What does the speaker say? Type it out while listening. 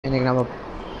இன்னைக்கு நம்ம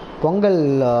Pongal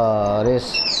race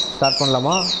start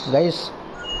பண்ணலாமா கைஸ்?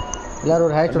 எல்லாரும்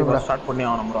ஒரு ஹேஷ் சொல்லுங்க. ஸ்டார்ட் பண்ணி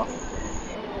ஆகணும் ப்ரோ.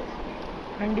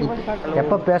 கண்டிப்பா ஸ்டார்ட் பண்ணு.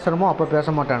 எப்போ பேசணுமோ அப்போ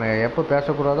பேச மாட்டானுங்க, எப்போ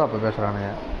பேசக்கூடாதோ அப்போ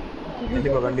பேசுகிறானுங்க.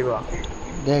 கண்டிப்பா கண்டிப்பா.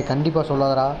 டேய் கண்டிப்பாக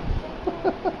சொல்லாதடா.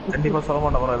 கண்டிப்பா சொல்ல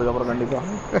மாட்டேன் ப்ரோ. அதுக்கப்புறம் கண்டிப்பா.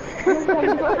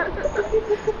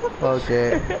 ஓகே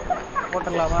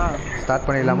போட்டுடலாமா? ஸ்டார்ட்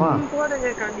பண்ணிடலாமா? போடுங்க.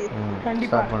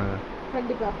 கண்டிப்பா ஸ்டார்ட் பண்ணுங்க.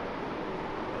 கண்டிப்பா.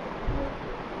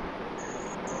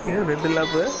 இது ரெட்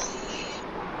லேப்.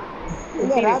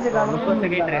 இல்ல ராஜ்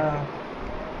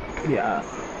யா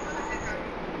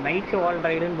நைட் வால்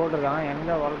ரைடுன்னு போட்டுருக்கான். எங்க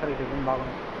வால் ரைடு இருக்குன்னு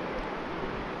பார்க்கணும்.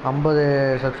 50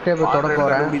 சப்ஸ்கிரைபர் தொடக்க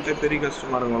வரேன். பெரிய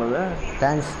கஸ்டமர் உங்களுக்கு.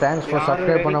 தேங்க்ஸ் ஃபார்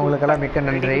சப்ஸ்கிரைப் பண்ணவங்களுக்கெல்லாம் மிக்க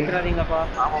நன்றி.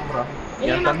 ஆமாம் ப்ரோ.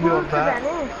 என் தம்பி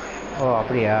ஒருத்தன். ஓ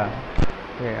அப்படியா?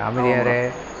 அமைதியாரு.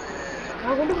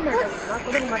 நான் கொடுக்க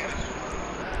மாட்டேன்.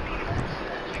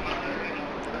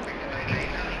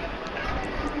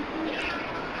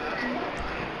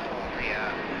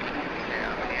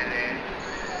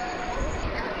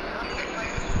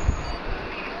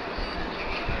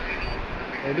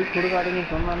 ரெடி கொடுக்காதீங்க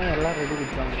சொன்னானே எல்லாம் ரெடி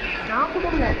கொடுத்தாங்க. நான்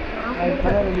கொடுக்கல.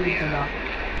 ரெடி கொடுத்தா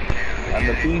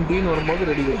அந்த டீன் வரும்போது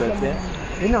ரெடி கொடுத்தாச்சு.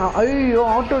 இன்னும் ஐயோ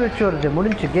ஆட்டோ ரிக்ஷா வருது.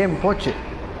 முடிஞ்சு கேம் போச்சு.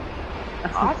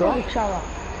 ஆட்டோ ரிக்ஷாவா?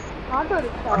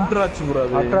 அட்ராச்சு ப்ரோ.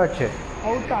 அது அட்ராச்சு.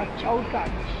 அவுட் ஆச்சு.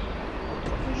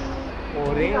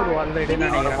 ஒரே ஒரு வால் ரைடு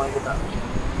நினைக்கிறேன்.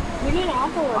 இல்ல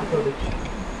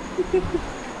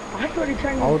ஆட்டோ ரிக்ஷா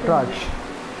அவுட்ராச்.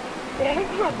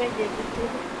 எனக்கு அதான் கேட்டுச்சு.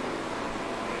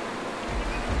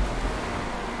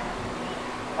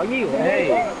 ஐயோ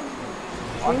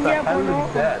இங்க போறோம்.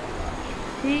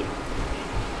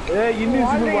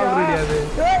 இன்விசிபிள் வால் ரெடி அது.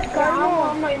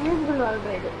 ஆமா இன்விசிபிள் வால்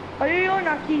ரெடி. ஐயோ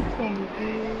நான் கீஸ் பண்ணிட்டு.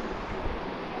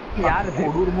 யார் இது?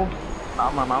 கொடூரமோ.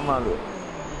 ஆமா அது.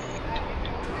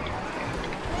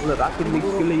 இல்ல ராக்கெட் லீக்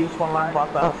ஸ்கில்ல யூஸ் பண்ணலாம்னு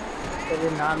பார்த்தா இது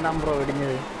நான் தான் ப்ரோ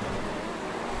வெடிஞ்சது.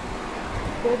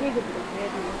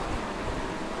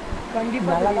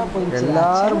 கண்டிப்பா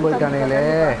எல்லாரும் போயிட்டானுங்களே.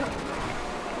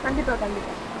 கண்டிப்பா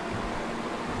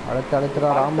அழுத்துறா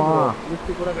ராமா.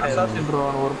 அசாசின் ப்ரோ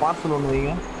ஒரு பார்சல் ஒன்று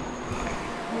வைங்க.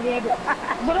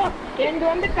 ப்ரோ எனக்கு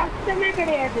வந்து கஷ்டமே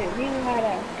கிடையாது. நீங்க வேற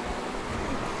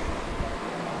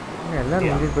எல்லாரும்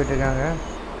முடிஞ்சு போயிட்டு இருக்காங்க.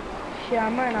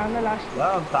 ஷியாமா நான் தான் லாஸ்ட்.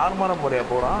 தார்மார போறியா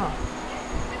போறான்.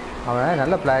 அவன்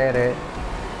நல்ல பிளேயரு.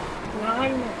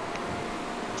 நான்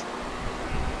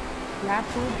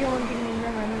லேப் தூக்கி வந்துட்டீங்க.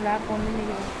 நான் லேப் ஒன்று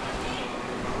நிற்கிறேன்.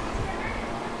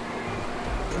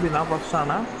 இது நான் ஃபர்ஸ்ட்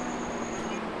ஆனா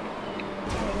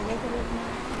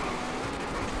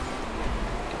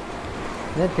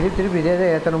திருப்பி இதே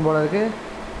ஏற்றணும் போல இருக்கு.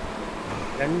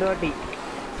 2 வாட்டி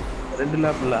 2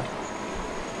 லேப் இல்ல.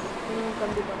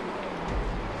 கண்டிப்பா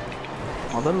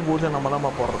முதல் பூஜை நம்ம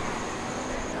தான் போடுறோம்.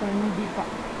 கண்டிப்பா.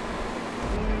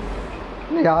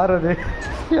 யார் அது?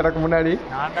 எனக்கு முன்னாடி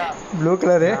ப்ளூ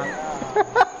கலரு.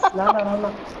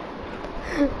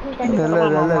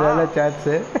 நல்ல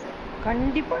சான்ஸ்.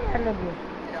 கண்டிப்பா நல்ல ப்ளூ.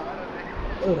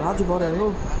 ராஜு பாரு.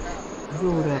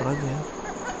 ராஜு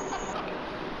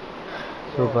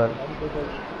சூப்பர்.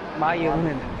 பாய்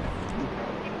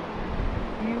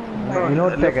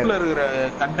வினோத் லெஃப்ட்ல இருக்கிற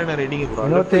container ரெடிங்க bro.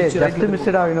 Vinod just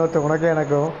மிஸ்டா. Vinod உனக்கு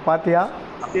எனக்கும் பாத்தியா?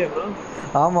 அப்படியே ப்ரோ.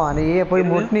 ஆமா நீயே போய்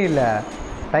முட்னி இல்ல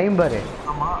டைம் பாரு.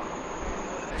 ஆமா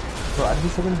ஸோ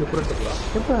 5 செகண்ட் டிஃபரெண்ட் ப்ரோ.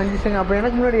 இப்போ 5 செகண்ட். அப்போ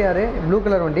எனக்கு முன்னாடி யாரு? ப்ளூ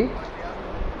கலர் வண்டி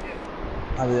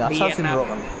அது அசாசின் ப்ரோ.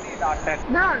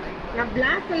 நான்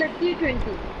Black கலர்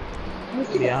T20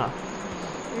 சரியா?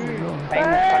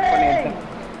 டைம் ஸ்டார்ட் பண்ணிட்டேன்.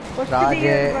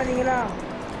 ராஜே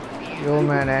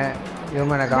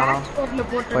யூமேனை காணோம்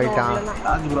போயிட்டான்.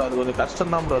 ராஜ் ப்ரோ அது கொஞ்சம்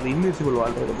கஷ்டம் தான் ப்ரோ. அது இன்விசிபிள்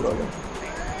வால் ரைடு ப்ரோ. அது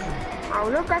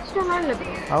அவ்வளோ கஷ்டமா இல்லை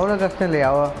ப்ரோ. அவ்வளோ கஷ்டம் இல்லையா?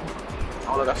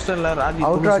 அவ்வளோ கஷ்டம் இல்லை. ராஜ்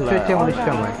அவுட்ராச் வச்சே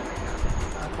முடிச்சிட்டோம்.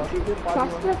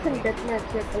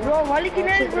 Bro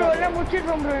வலிக்கினே bro. எல்லாம்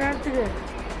முடிச்சிருக்கோம் ப்ரோ நேரத்துக்கு.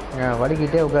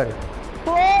 வலிக்கிட்டே உட்காரு.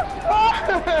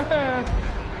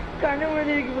 கண்ணு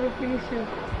மாதிரி இருக்கு ப்ரோ. ஃபினிஷ்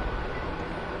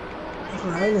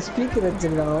ஸ்பீக்கர்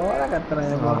வச்சிருக்காங்க.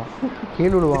 கத்துறாங்க.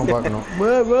 கீழ் விடுவான் பார்க்கணும்.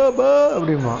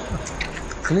 அப்படிமா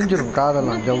கிழிஞ்சிரும்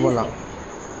காதெல்லாம் ஜவ்வெல்லாம்.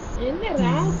 என்ன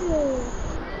ராஜ்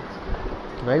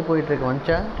வை போயிட்டு இருக்கு.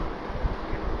 வந்துச்சா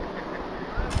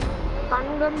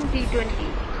தங்கம் T20.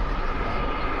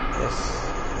 S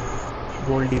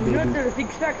Goldie baby. இன்னொரு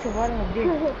 6 பேக்ஸ் பாருங்க அப்படியே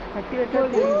கட்டி வச்சா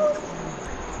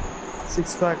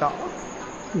 6 பேக்கா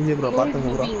இங்க ப்ரோ பாத்துங்க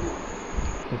ப்ரோ.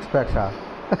 6 பேக்ஸா?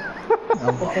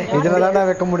 இதில் தானே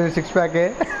வைக்க முடியும் 6 பேக்கு.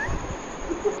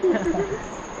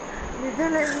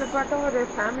 இதுல பார்த்தா ஒரு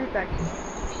ஃபேமிலி பேக்.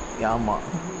 ஆமா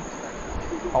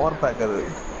பவர் பேக் அது.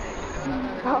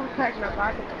 பவர் பேக் நான்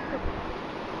பார்த்துட்டேன்.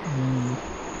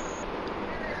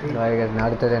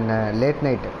 அடுத்தது என்ன லேட்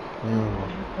நைட்.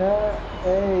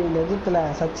 ஏய் நிஜத்துல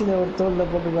சச்சினை ஒரு தோல்ல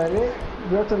போட்டுப்பாரு,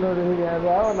 ஜோசன் ஒரு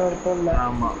ராவன் ஒரு தோல்ல.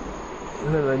 ஆமா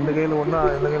இல்ல இந்த கையில ஒண்ணா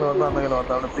இந்த கையில வந்தா அந்த கையில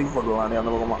வந்தா அவனை தூக்கி போடுவான் நீ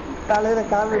அந்த பக்கமா தலையில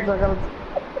கால் வைப்பாங்க.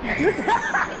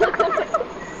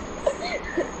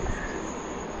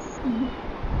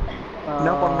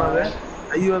 என்ன பண்ணாது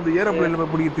ஐயோ அந்த ஏரோப்ளேன்ல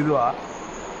போய் பிடிக்கிறது இதுவா?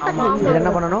 ஆமா இது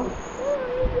என்ன பண்ணணும்?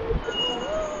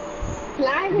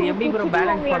 இது எப்படி ப்ரோ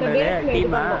பேலன்ஸ் பண்றது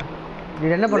டீம்?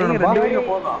 இது என்ன பண்ணணும்ப்பா?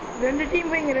 போதும் ரெண்டு டீம்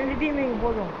வைங்க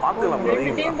போதும். பாத்துக்கலாம் bro.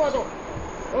 ரெண்டு டீம் போதும்.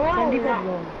 கண்டிப்பா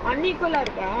அன்இக்குவலா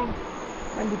இருக்கா?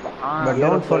 கண்டிப்பா. But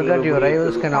don't forget your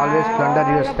rivals can always plunder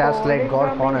your stats like God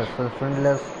honors. So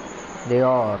swindlers they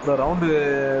are. இந்த ரவுண்ட்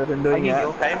ரெண்டு வைங்க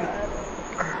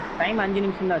டைம் 5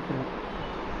 நிமிஷம் தான் ஆச்சு.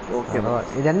 ஓகே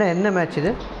இது என்ன மேட்ச்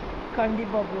இது?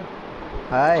 கண்டிப்பா ப்ரோ.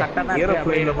 ஹாய்.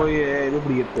 ஏரோப்ளேன்ல போய் இது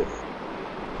பிடிக்கிறது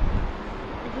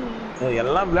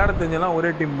எல்லாம் விளையாட தெரிஞ்செல்லாம் ஒரே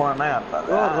டீம் போனா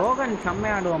ப்ரோ ரோகன்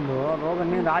செம்மையா ஆடுவான் ப்ரோ.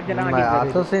 ரோகன் ராஜெல்லாம் நம்ம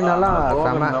அசோசியேட் எல்லாம்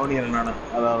செம கவனியல் நானு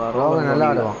அதான் ரோகன் நல்லா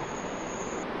ஆடுவான்.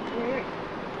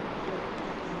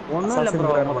 ஒண்ணும் இல்ல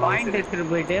ப்ரோ, பாயிண்ட் எடுத்துட்டு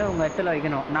போயிட்டு உங்க இடத்துல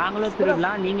வைக்கணும். நாங்களும்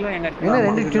திருடலாம், நீங்களும் எங்க இடத்துல. என்ன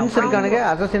ரெண்டு ட்வின்ஸ் இருக்கானுங்க,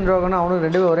 அசோசியேட் ரோகன் அவனும்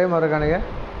ரெண்டு ஒரே மாதிரி இருக்கானுங்க.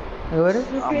 இங்க பாரு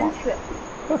ட்வின்ஸ்.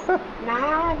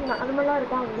 நான் நார்மலா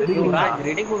இருக்கான். Raj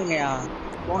ready கொடுங்கயா.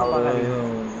 Phone பாக்காதீங்க.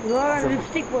 Rohan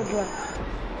lipstick போடுறான்.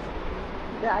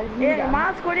 ஏய்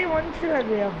மாஸ்க் கோடி ஒன்ஸ்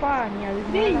அது அப்பா நீ அது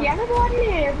டேய் எனக்கு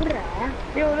வரலையே எப்பறா?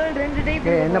 டேய் ஒரு ரெண்டு டைப்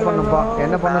என்ன பண்ணனும்ப்பா?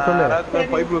 என்ன பண்ண சொல்லு.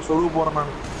 பைப்ல சொல்ல போறேன்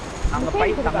நான். அங்க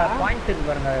பைப் அங்க பாயிண்ட்ஸ் இருக்கு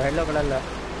பாருங்க yellow கலர்ல.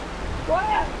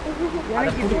 அத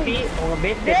புடிச்சி உங்க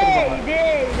பேஸ் எடுத்துட்டு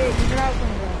டேய் என்னடா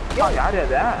பண்ற? யார்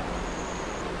அது?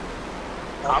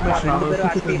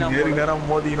 காமிஷன் ஏறி நேரா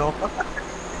மோதினோ.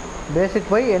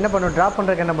 பேசிக் போய் என்ன பண்ணனும்? டிராப்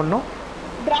பண்றதுக்கு என்ன பண்ணனும்?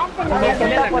 டிராப் பண்ணலாம்.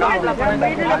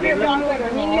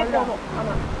 நீங்களே போகும்.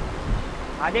 ஆமா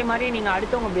அதே மாதிரி நீங்க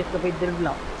அடுத்தவங்க பேஸ்ல போய்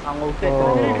திருடலாம். அவங்க விட்டு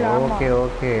ஓகே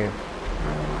ஓகே.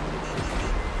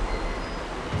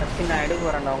 நான் எடுக்க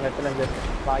வரேன்டா உங்க இடத்துல இருந்து.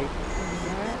 பாய்.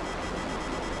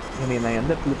 நான்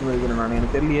எந்த இடத்துல வைக்கணும் நான்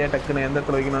எனக்கு தெரியலையே டக்குன்னு எந்த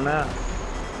இடத்துல வைக்கணும்னா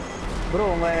ப்ரோ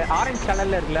உங்க ஆரஞ்சு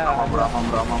கலர்ல இருக்குல. ஆமா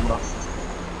ப்ரோ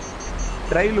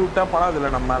ட்ரைல் விட்டா படாதுல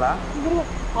நம்ம மேல.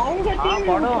 அவங்க டீம்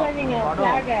விட்டுறாதீங்க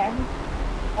ஃபிளாக.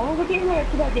 அவங்க team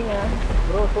வச்சுடாதீங்க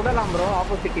bro. சுடலாம் bro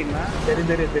opposite team.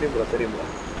 தெரியும் ப்ரோ.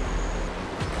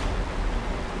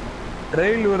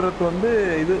 ட்ரைல் விடுறது வந்து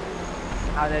இது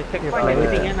அதை செக் பண்ணி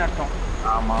வச்சிட்டீங்கன்னு அர்த்தம்.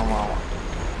 ஆமா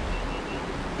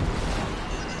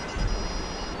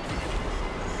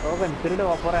ரோகன் திருட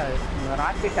போறாரு.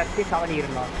 ராக்கி டச்சி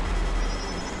சாவடிக்கிறோம்.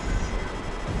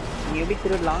 நீ எப்படி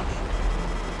திருடலாம்?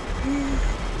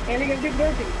 எனக்கு எப்படி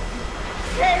ப்ரோட்டி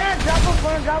ஏனா டிராப்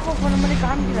ஆஃப் பண்ண மாதிரி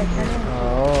காமிக்கல.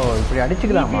 ஓ இப்படி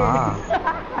அடிச்சுக்கலாமா?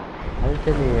 அது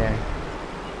தெரியலையே.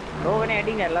 ரோகனே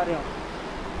அடிங்க எல்லாரையும்.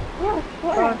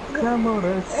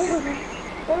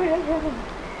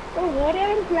 ஒரே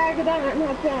ஒரு ஃபிளாக் தான்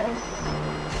நான்.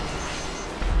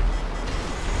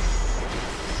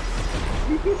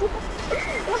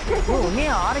 நீ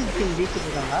ஆரஞ்சு டீம் ஜெயிச்சிட்டு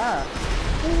இருக்காங்க.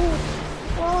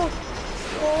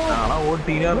 நான்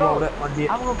ஓட்டினா ரோட வண்டி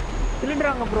அவங்க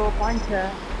திருடுறாங்க ப்ரோ பாயிண்ட்ஸ்.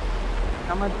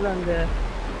 நம்ம இடத்துல வந்து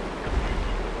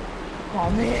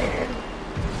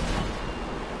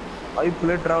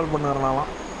பைப்ல டிராவல்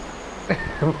பண்ணறனாலாம்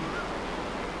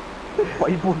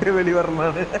பைப் விட்டே வெளிய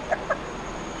வரனானே.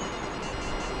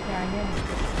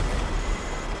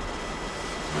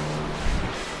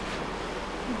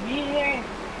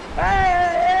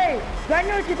 ஏய்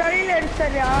கண்ணு வச்சு தலையில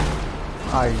அடிச்சாரியா?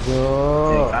 ஐயோ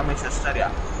காமிஷ் அஸ்டாரியா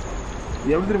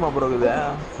எப்படி தெரியுமா ப்ரோ இது?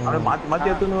 அவன் மாத்தி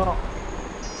எடுத்துன்னு வரோம்.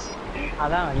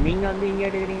 அதான் நீங்க வந்து இங்க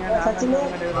எடுக்கிறீங்க. சச்சினே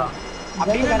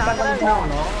அப்படியே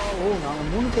நாங்க ஓ நாங்க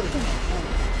 3 பேர் இருக்கோம்.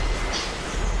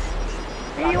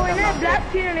 ஐயோ என்ன பிளாக்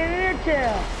ஸ்கிரீன் நின்னுச்சு.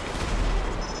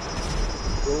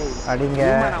 அடிங்க.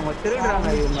 நாங்க திருடுறாங்க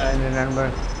இவங்க.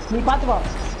 நண்பர் நீ பாத்து போ.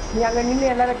 நீ அங்க நின்னு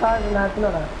எல்லாரும் கால் நான்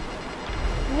எடுத்துறேன்.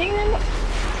 நீங்க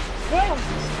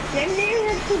என்னையும்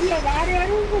எடுத்துக்கல வேற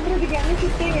யாரும் கூப்பிடுறதுக்கு என்ன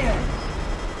சுத்தீங்க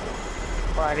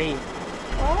பாரி.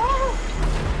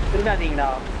 திருடாதீங்கடா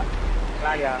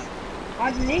ராஜா.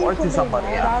 அது நீங்க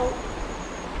சாம்பாரியா?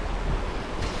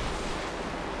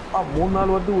 3-4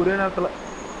 வந்து ஒரே நேரத்துல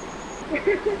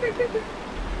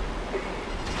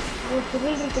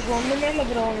திருடுறதுக்கு ஒண்ணுமே இல்லை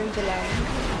ப்ரோ உங்களுக்கு.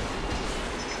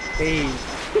 ஏய்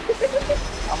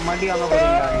அம்மாடி வாங்க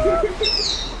போறீங்களா?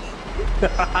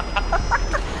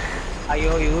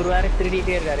 ஐயோ இவர் வேற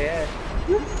திருடிட்டே இருக்காரு.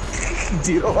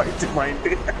 0 ஆயிடுச்சு பாயிண்ட்.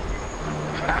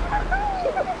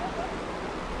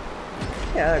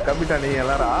 கம்மிட்டா நீங்க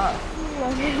எல்லாரும்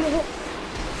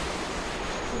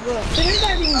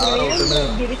திருடாதீங்க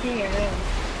இருக்கீங்க.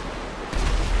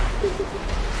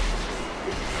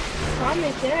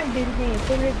 காமிச்சே இப்படி இருக்கீங்க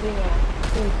சொல்லிருக்கீங்க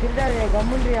திருடாதே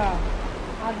கம்முன்றியா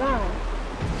அதான்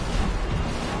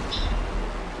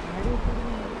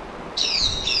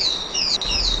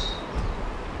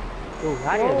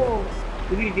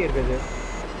திருடிட்டே இருக்குது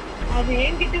அது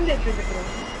என்கிட்ட இருந்து எடுத்துக்கிறோம்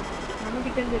நம்ம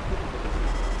கிட்ட இருந்து எடுத்துக்கிறோம்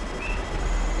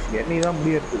என்னைதான்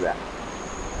முடிய இருக்குதா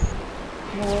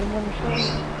ஒரு நிமிஷம்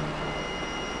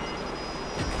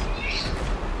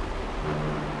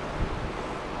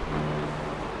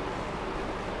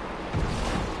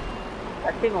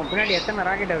சத்தியம் பின்னாடி எத்தனை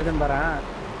ராக்கெட் வருதுன்னு பாரு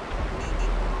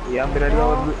என் பின்னாடி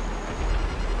தான் வருது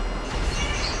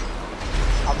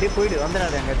அப்படியே போயிடு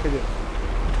வந்துடாது எங்க இடத்துக்கு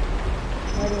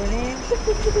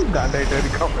காண்டாயிட்டு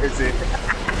இருக்கா பேசு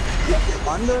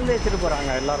வந்து எடுத்துட்டு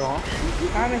போறாங்க எல்லாரும்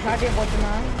காமி சாட்டியை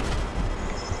போட்டுனா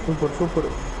சூப்பர் சூப்பர்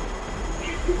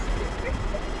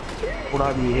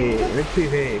கூடாது ஹே வெற்றி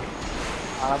ஹே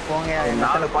அட போங்க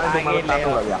 4 பாயிண்ட் மேல தாண்ட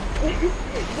கூடாதா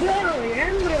ப்ரோ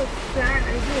ஏன் ப்ரோ பிளான்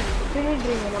இது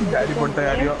திருடுறீங்க நம்ம ஜாரி பண்ணிட்ட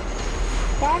யாரையோ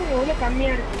பாருங்க எவ்வளவு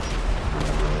கம்மியா இருக்கு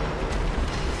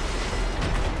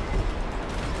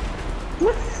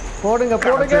போடுங்க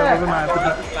போடுங்க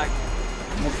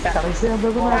கடைசியா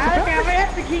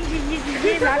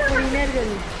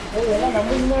எல்லாம்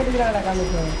நம்ம முன்னாடி இருக்கிறாங்க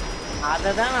காமிக்கிறோம்.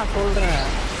 அததான் நான் சொல்றேன்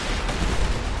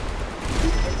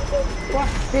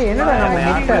ஏய் என்னடா நம்ம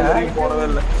கிட்ட போறவே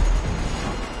இல்ல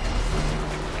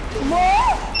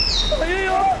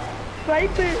ஐயோ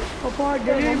ஸ்வைப் அப்பா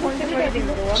டெலிவரி பண்ணிட்டு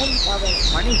உடம்பு பாருங்க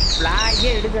மணி ஃபிளாகே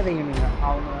எடுக்காதீங்க நீங்க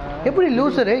அவங்க எப்படி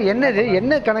லூசரு என்னது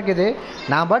என்ன கணக்கு இது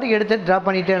நான் பாட்டுக்கு எடுத்து டிராப்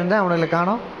பண்ணிட்டே இருந்தேன் அவனுங்களை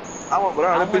காணோம் ஆமா ப்ரோ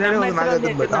அது பின்னாடி வந்து நாங்க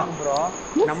எடுத்து போயிட்டோம் ப்ரோ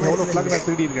நம்ம எவ்வளவு ஃபிளாக் நான்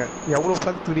திருடி இருக்கேன் எவ்வளவு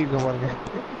ஃபிளாக் திருடி இருக்கேன் பாருங்க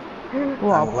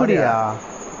ஓ அப்படியா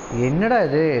என்னடா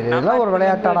இது இதெல்லாம் ஒரு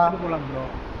விளையாட்டாடா போலாம் ப்ரோ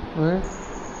ம்.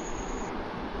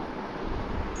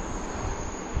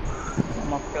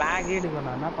 நம்ம ஃபிளாகே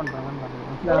எடுக்கணும் என்ன பண்றாங்கன்னு பாருங்க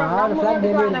நான் 6 flag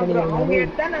delivery அவங்க பண்ணிக்கிறேன்.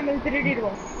 எடுத்தா நம்ம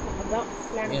திருடிடுவோம் அதான்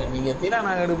plan. நீங்க தீரா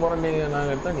நாங்க எடுக்க போறோம் நீங்க நாங்க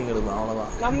எடுத்தா நீங்க எடுக்கணும்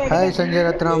அவ்வளவுதான் நம்ம ஹாய் சஞ்சய்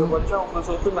ரத்னம் நீங்க பச்சா உங்க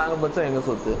சொத்து நாங்க பச்சா எங்க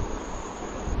சொத்து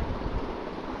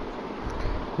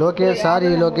லோகேஷ் சாரி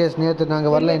லோகேஷ் நேற்று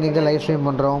நாங்கள் வரல இன்றைக்கி தான் லைவ் ஸ்ட்ரீம்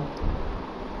பண்ணுறோம்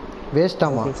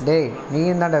வேஸ்ட்டாமா டேய்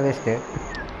நீயும் தான்டா வேஸ்ட்டு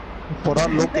போடா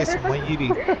லோகேஷ் மயிரி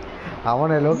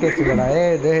அவனை லோகேஷ் இல்லைடா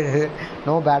டே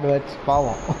நோ பேட் வேர்ட்ஸ்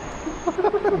பாவம்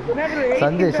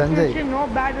சஞ்சய் சஞ்சய் நோ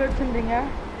பேட் வேர்ட்ஸ்ன்றீங்க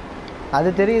அது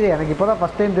தெரியுது எனக்கு இப்போ தான்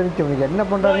ஃபஸ்ட் டைம் தெரிஞ்சு உனக்கு என்ன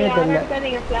பண்ணுறாங்கன்னே தெரியல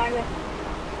நீங்க flag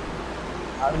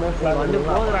அதுமே நீ வந்து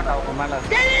போதுறாடா உங்க மேல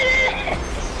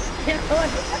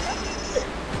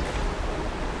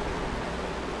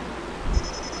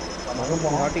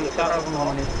வாட்டி உஷாரா இருக்கணும்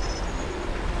மணி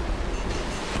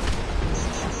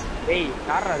ஏய்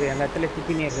யாரா அது அந்த இடத்துல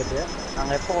சிக்கினே இருக்குது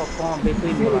நாங்க எப்போ வைப்போம் அப்படியே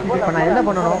தூக்கிட்டு போவாங்க இப்போ நான் என்ன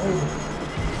பண்ணணும்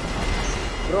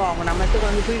ப்ரோ அவங்க நம்ம இடத்துக்கு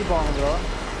வந்து தூக்கிட்டு போவாங்க ப்ரோ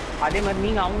அதே மாதிரி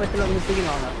நீங்க அவங்க இடத்துல வந்து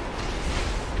தூக்கிட்டு வாங்க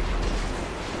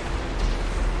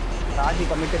ராஜி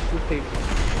கமிட்டட் சூசைட்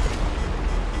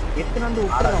எத்தனை வந்து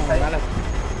விட்டுறாங்க மேல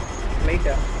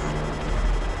லைட்டா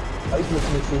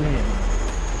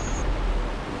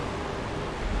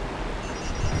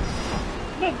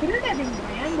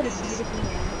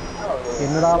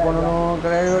என்னடா பண்ணணும்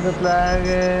கிரைவேட்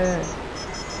ஃப்ளாகு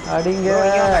அடிங்க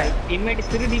இனிமேட்டு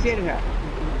திருடிட்டே இருங்க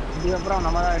இதுக்கப்புறம்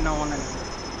நம்ம தான் என்ன ஒன்று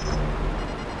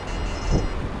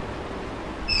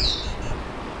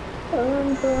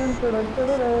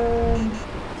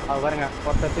அது பாருங்க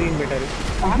ஒருத்தர் தூக்கின்னு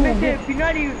போயிட்டாரு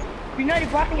பின்னாடி பின்னாடி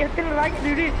பாருங்க எத்தனை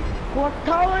ராக்கெட்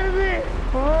கொத்தா வருது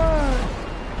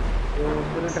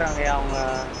திருடுறாங்க அவங்க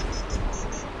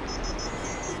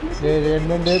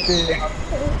என்னண்டே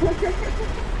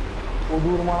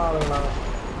கொடூரமான ஆளுங்க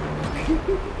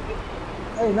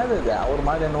என்னது இது ஒரு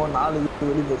மாதிரி என்னவோ 4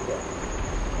 வெளி போச்சு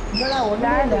என்னடா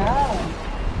ஒண்ணுமே இல்ல.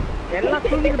 எல்லாம்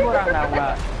தூக்கிட்டு போறாங்க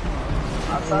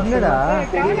அவங்க என்னடா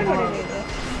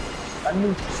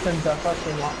கன்சிஸ்டன்ட்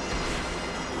அசாசமா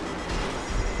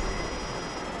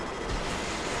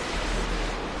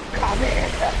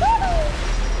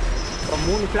இப்போ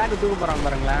 3 ஃபிளாக் தூக்க போறாங்க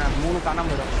பாருங்களேன் 3 காணாம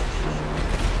போயிடும்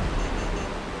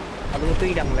அது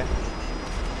தூக்கிட்டாங்களே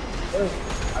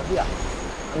அப்படியா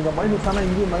இங்க மைனஸ் ஆனா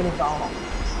இங்கேயும் மைனஸ் ஆகணும்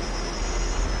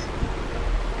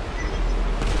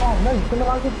இத்தனை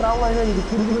நாளைக்கு டிராவல் ஆகினா இது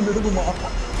புரிஞ்சு எடுக்குமா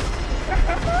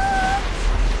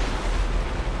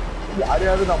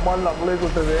யாரையாவது நம்மால் நம்மளே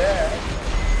கொடுத்தது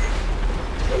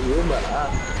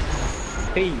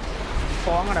டேய்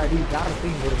இப்போ வாங்கடா அடி யாரை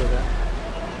தூக்கி போடுறது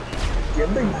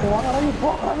எந்த இப்போ வாங்கடா இப்போ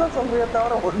வாங்கடா சொல்றியே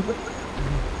தவிர ஒன்று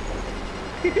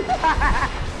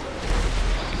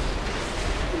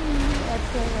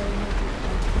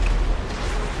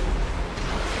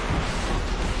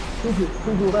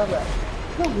தூக்கி விடாத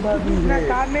விடாதீங்க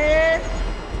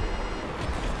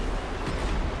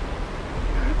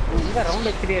எங்க ரவுண்ட்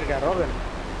வச்சிட்டே இருக்கா ரோகன்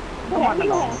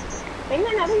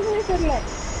என்ன நடந்துன்னு தெரியல.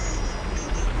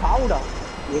 சாவுடா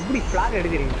எப்படி பிளாக்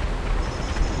எடுக்கிறீங்க?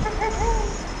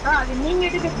 அது நீங்க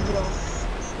எடுக்க ப்ரோ.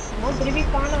 நான் திருப்பி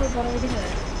காணாம போற விடுங்க.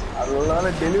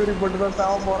 அதனால டெலிவரி போட்டு தான்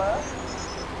சாவ போறேன்.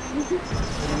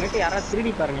 இனிமேட்டு யாராவது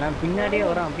திருடி பாருங்களேன், பின்னாடியே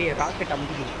வரும் அப்படியே ராக்கெட்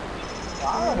அமுக்கிட்டு.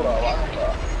 வாங்க ப்ரோ வாங்க ப்ரோ.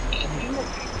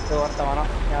 ஒருத்தன்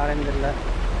வரான் யாருன்னு தெரியல.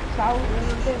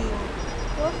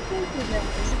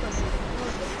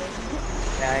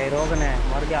 ரோகனே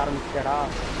மறுபடியும் ஆரம்பிச்சிட்டாடா.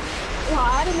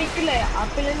 ஆரம்பிக்கல,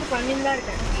 அப்பல இருந்து பண்ணிட்டு தான்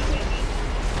இருக்கேன்.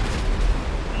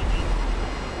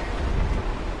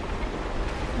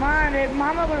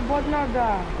 மாமா கூட போட்டுனா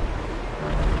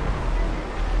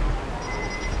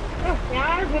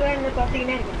யாரு ப்ரோ என்ன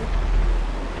பாத்தீங்கன்னா இருக்கு.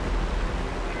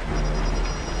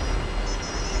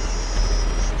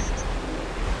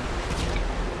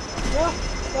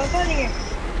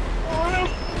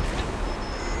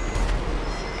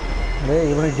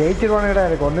 இவனுக்கு ஜெயிச்சிருவானுடா,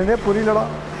 எனக்கு ஒண்ணுமே புரியலடா.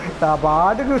 நான்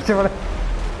பாட்டுக்கு வச்சவன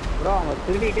ப்ரோ அவங்க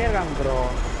திருடிட்டே இருக்காங்க ப்ரோ.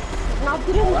 நான்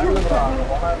திரும்ப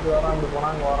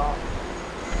போனாங்க வரோம்.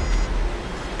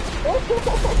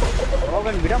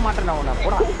 ரோகன் விட மாட்டேன் உன்னை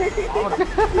போடா.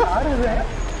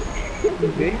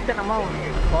 வெறித்தனமா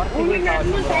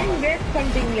வேஸ்ட்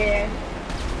பண்ணிட்டீங்களே.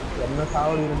 என்ன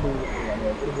சாவடி இருந்தது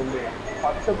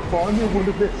பச்சை குழந்தைய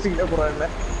போட்டு பேசிக்கிட்டே போறாங்க.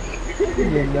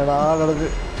 என்னடா நடக்குது?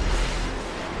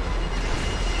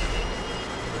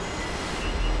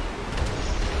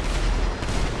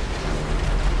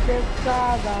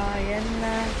 என்ன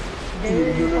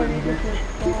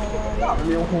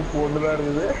அதுலயும் பொண்ணுதான்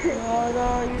இருக்குது.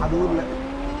 அதுவும் இல்ல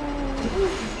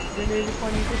டெலிவரி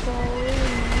பண்ணீங்கன்னா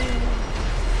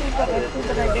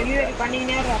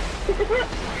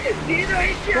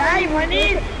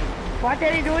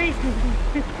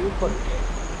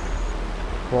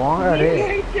போங்க டேய்.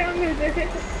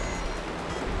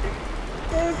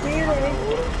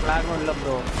 பிளாக் இல்ல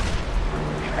ப்ரோ.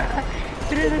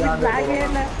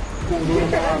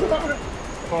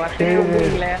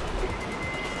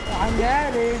 அங்க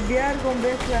ரெடியா இருக்கும்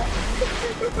பேசல.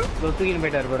 தூக்கின்னு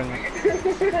போயிட்டாரு பாருங்க.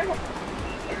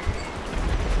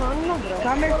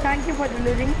 Comment, thank you for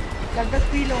delivering. Let us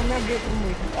feel on the break room.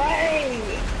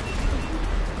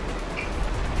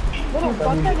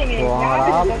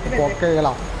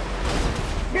 பொக்கைகளா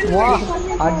வா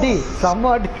அடி செம்ம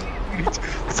அடி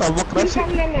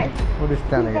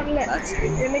முடிச்சிட்டானுங்க.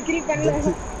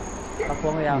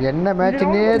 என்ன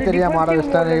மேட்ச்னே தெரியாம ஆட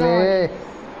வச்சிட்டானுங்களே.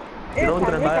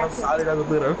 22,000 சாலிடாக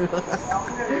போயிடுறாங்க.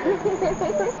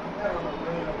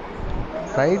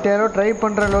 ரைட் ஏரோ ட்ரை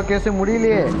பண்ற லோகேஷ்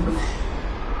முடியலையே.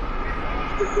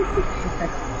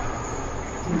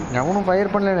 எவனும்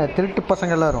ஃபயர் பண்ணல, திருட்டு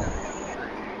பசங்க எல்லாரும்.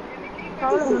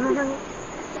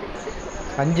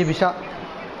 5 பிஷா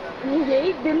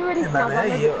 6 டெலிவரி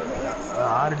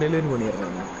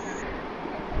பண்ணிடுறாங்க.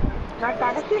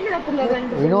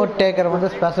 வினோட் டேக்கர் வந்து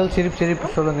ஸ்பெஷல் சிரிப்பு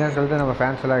சொல்லுங்கன்னு சொல்லிட்டு நம்ம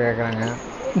ஃபேன்ஸ் எல்லாம் கேட்குறாங்க.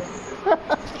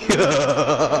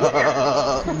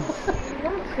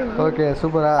 ஓகே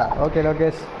சூப்பரா. ஓகே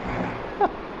லோகேஷ்.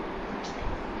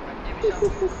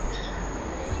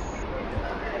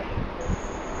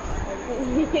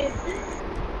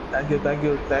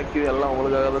 தேங்க்யூ எல்லாம்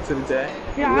உங்களுக்காக தான் சிரிச்சேன்.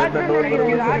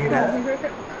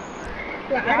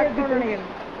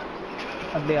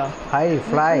 அப்படியா? ஹை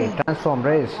ஃப்ளை ட்ரான்ஸ்ஃபார்ம்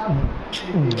ரேஸ்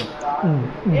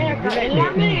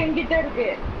எல்லாமே என்கிட்ட இருக்கு.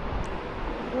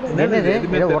 என்னது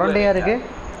இது உருண்டையா இருக்கு?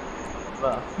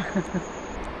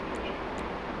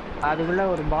 அதுக்குள்ள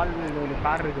ஒரு பால் ஒரு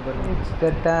கார் இருக்கு பாருங்க. It's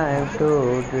the time to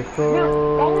disco.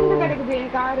 கவுந்து கிடக்குது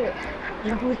என் காரு.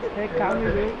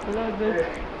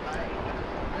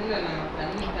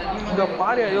 அங்க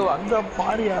பாரியா? ஐயோ அங்க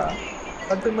பாரியா?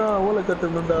 கட்டுனா அவ்வளோ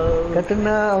கட்டுனுடா.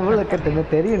 கட்டுனா அவ்வளோ கட்டுன்னு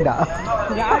தெரியும்டா.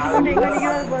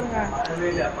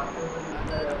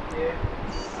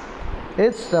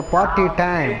 It's a party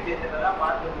time.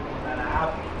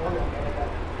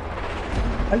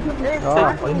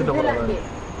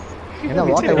 என்ன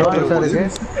வாட்டர் வாட்டர் இருக்கு?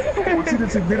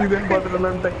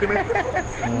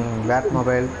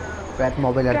 பேட்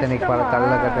மொபைல் எத்தனைக்கு பாரு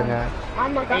தள்ள கட்டுங்க.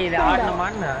 இது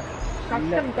ஆடணுமான்னு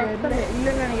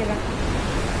இல்லைன்னு நினைக்கிறேன்.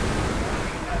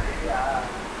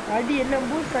 அடி எல்லாம்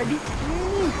பூஸ்ட் அடி.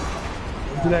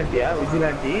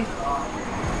 விஜிலாண்டி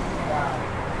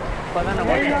இப்பதான்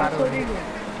நம்ம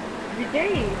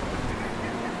விஜய்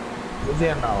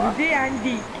விஜய் அண்ணாவா? விஜய்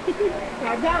ஆண்டி.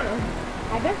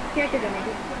 அதான் கேக்குது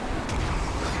எனக்கு.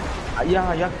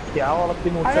 ஐயா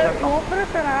கேவலத்தின் உச்சகட்டம்.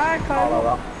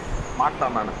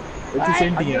 மாட்டான் நானு வச்சு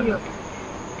செஞ்சிட்டீங்க.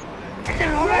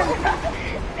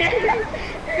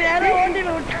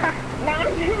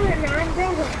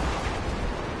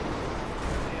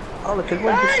 அவ்வளோ செக்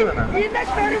பண்ணி பிடிச்சதானே என்ன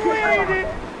கருமையா இது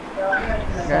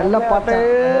எல்லாம் பாட்டு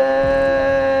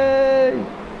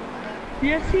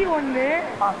எஸ்சி ஒன்று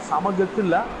செம கெத்து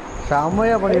இல்ல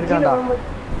செம்மையா பண்ணியிருக்காண்டா.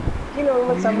 கீழே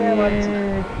வரும்போது செம்மையா மாறிச்சு.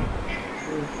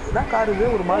 என்ன கார் இது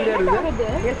ஒரு மாதிரியா இருக்குது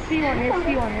எஸ்சி ஒன்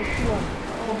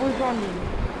புதுசா வந்தது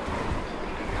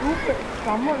சூப்பர்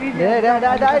செம்ம வீடியோ டேய் டேய்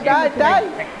டேய் டேய் டேய்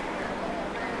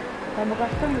நம்ம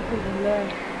கஷ்டம் வச்சிருக்கீங்களே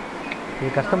நீ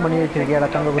கஷ்டம் பண்ணி வச்சிருக்கியாடா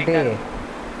தங்க குட்டி.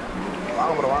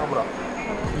 வாங்க ப்ரோ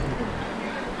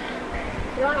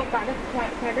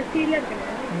கடைசியில இருக்கேன்.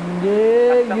 இங்கே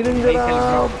இருங்கடா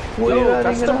போயிடாதீங்கடா.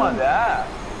 கஷ்டமா அது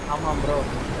ஆமா ப்ரோ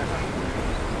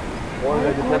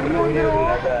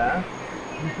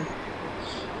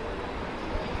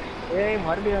ஏய்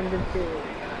மறுபடியும் வந்துருச்சு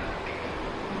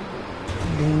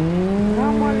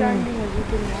ஆமா லேண்டிங்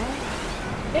வச்சுருமா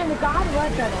இந்த கார்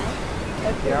வாட்டாரா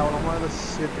கேவலமா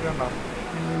சேர்த்துக்கண்டா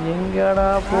எங்கடா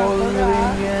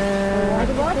போகிறீங்க?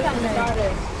 அது வாட்டாங்க கார்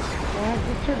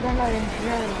பிக்சர் தானே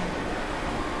இருந்துச்சு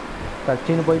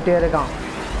சச்சின்னு போயிட்டே இருக்கான்.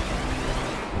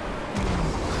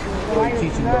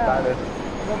 காரு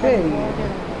டேய்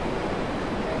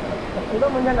சுட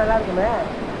முடிஞ்சா நல்லா இருக்குமே.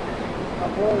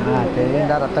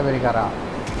 தெரியுண்டா ரத்த வெறிக்காரா.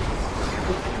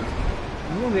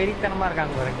 இன்னும் வெறித்தனமா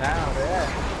இருக்காங்க பாருங்க அவரு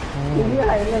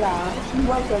இல்லடா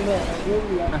சும்மா சொன்னேன்.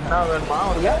 என்ன வேணுமா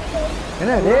அவருக்கு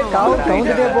என்ன டேய்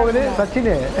கவுந்துட்டே போகுது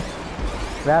சச்சின்.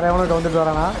 வேற எவனோ கவுந்துட்டு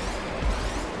வரானா?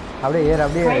 அப்படியே ஏறு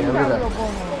அப்படியே ஏறு.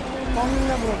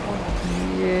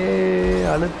 ஏ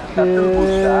அழுத்து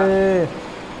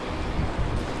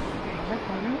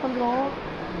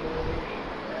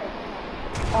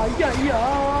ஐயா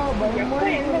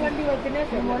எந்த வண்டி வச்சுனே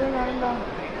நடந்தா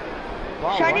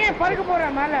சனியை பறக்க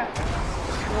போறேன் மேல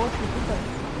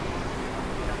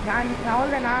நான்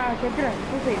செத்துறேன்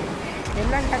சூசைடு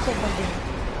எல்லாம் டச்சப் பண்ணிட்டேன்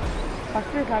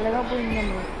ஃபஸ்ட்டு காலையில் போய்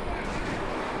இருந்தேன்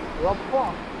எப்போ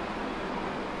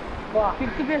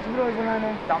ஃபிஃப்த் பேஸ் ப்ரோ இப்போ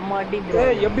நான் தம்மாட்டி ப்ரோ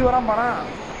எப்படி வரான் பணம்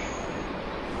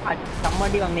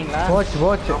தம்மாட்டி வந்தீங்களா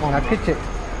போச்சு நக்கிச்சு.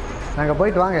 நாங்கள்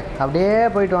போயிட்டு வாங்க அப்படியே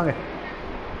போயிட்டு வாங்க.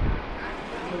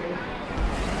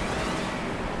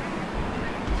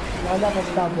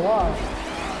 நான் போ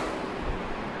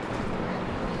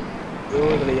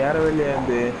இதுல ஏறவே இல்லையா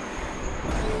இந்த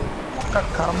மக்கா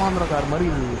கரமாந்திர கார் மாதிரி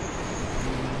இருக்குது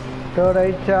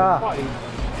டோரைச்சா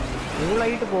இவ்வளோ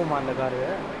ஹைட்டு போகுமா அந்த காரு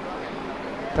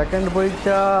செகண்ட்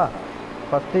போயிடுச்சா?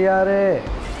 ஃபர்ஸ்ட் யாரு?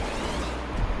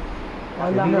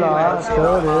 என்னடா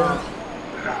ஸ்டோரு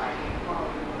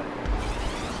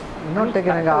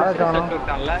இன்னொருத்தக்கு எனக்கு ஆளை காணோம்.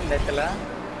 இந்த இடத்துல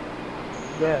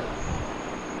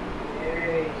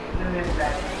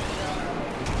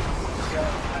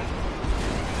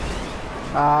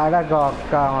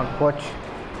அடக்கா கோச்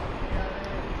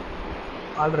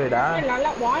ஆல்ரைடா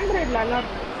நல்லா வால்ரைட் நல்லா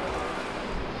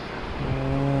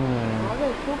அது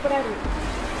சூப்பரா இருக்கு.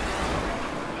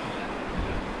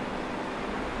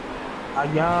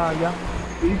 ஐயா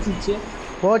இழுச்சிச்சு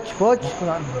போச்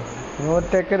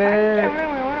இன்னொருத்தக்கரு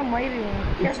மயிறு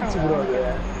ப்ரோ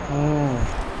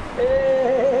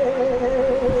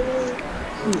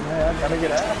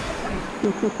கிடைக்கிற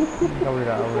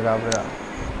அப்படிடா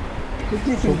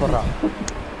சூப்பரா.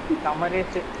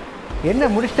 கமரேச்சு என்ன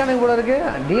முடிச்சிட்டானுங்க போல இருக்கு.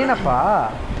 டீனப்பா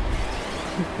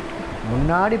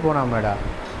முன்னாடி போனா மேடா.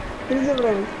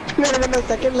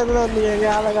 செகண்ட்ல இருந்து வந்தீங்க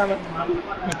ஆளை காணும்.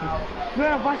 ப்ரோ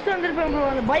நான் ஃபர்ஸ்ட் வந்திருப்பேன் ப்ரோ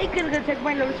அந்த பைக் இருக்க செக்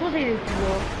பாயிண்ட்ல ஒரு சூசைட் இருக்கு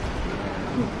ப்ரோ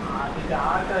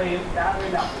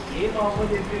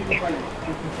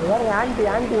ஆண்டி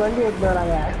வண்டி எடுத்து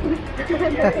வராங்க.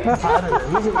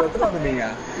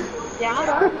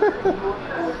 யாரா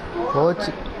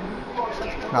போச்சு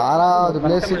 6வது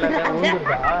பிளேஸ்.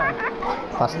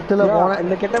 ஃபர்ஸ்ட்ல போன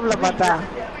இந்த கெட்டப்ல பார்த்தா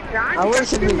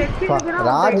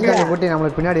ராஜ்காரி போட்டி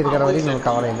நம்மளுக்கு பின்னாடி இருக்கிற வரைக்கும் நமக்கு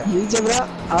கவலை இல்லை.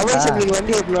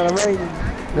 வண்டி எடுத்து வர மாதிரி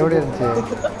எப்படி இருந்துச்சு?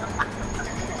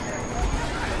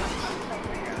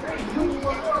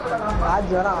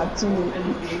 ராஜ் வர அச்சு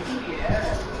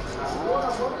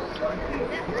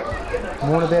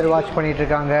 3 பேர் வாட்ச் பண்ணிட்டு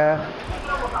இருக்காங்க.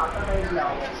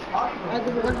 அது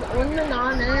ஒண்ணு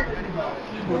நானு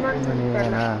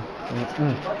நீங்கண்ணா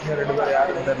ரெண்டு பேரும்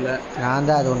யாருன்னு தெரியல. நான்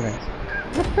தான் அது ஒன்று.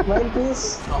 மைல் பீஸ்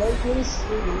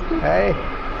ஏய்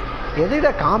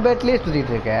எதுக்கிட்ட காம்பேட்லேயே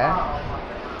சுற்றிட்டு இருக்க?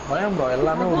 பயம் ப்ரோ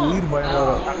எல்லாமே ஒரு உயிர் பயம்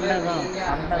வரும்.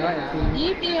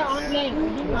 GTA ஆன்லைன்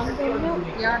நம்ம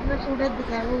யாருமே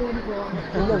சுடுறதுக்காக ஓடி போவாங்க.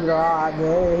 இல்லை ப்ரோ அது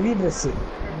ஹெவி ட்ரெஸ்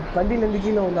வண்டியிலேருந்து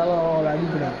கீழே வந்தாலும் அவளை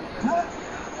அடிக்கிறாங்க.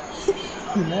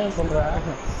 என்ன சொல்கிறேன்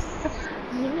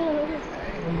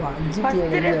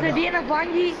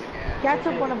வாங்கி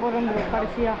கேட்சப் பண்ண போறேன்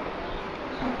கடைசியா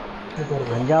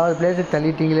 5வது பிளேஸுக்கு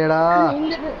தள்ளிட்டீங்களேடா.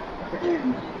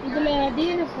 இதுல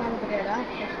டிஎன்எஸ் வாங்க தெரியாதா?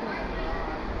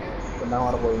 என்ன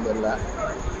வர போகுதுன்னு தெரியல.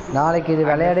 நாளைக்கு இது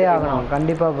விளையாடே ஆகணும்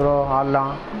கண்டிப்பா ப்ரோ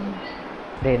ஆடலாம்.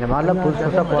 டேய் இந்த மாதிரிலாம் புதுசு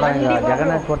புதுசாக போகிறாங்க.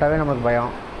 ஜெகநாத் போட்டாவே நமக்கு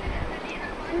பயம்.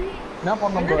 என்ன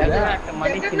பண்ண ப்ரோ?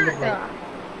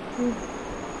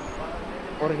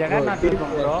 ஒரு ஜெகநாத்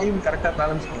இருக்கும் ப்ரோ. டீம் கரெக்டா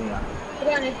பேலன்ஸ் பண்ணுங்க. ப்ரோ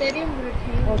எனக்கு தெரியும் ப்ரோ.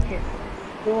 ஓகே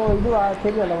ஸோ இதுவா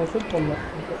தெரியல நம்ம ஷூட் பண்ணோம்.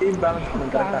 டீம் பேலன்ஸ்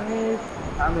பண்ணுங்க கரெக்டா.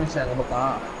 ஃபேமிலி ஷேர்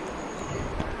பக்கம்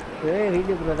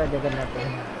வீடியோ ப்ரோ தான் ஜெகநாத்.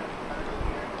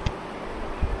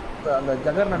 அந்த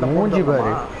ஜெகநாத் மூஞ்சி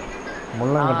பாரு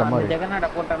முள்ளங்கட்ட மாதிரி. ஜெகநாட்டை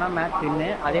போட்டோன்னா மேட்ச் வின்னு.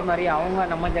 அதே மாதிரி அவங்க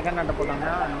நம்ம ஜெகநாட்டை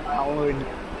போட்டாங்கன்னா அவங்க வின்னு.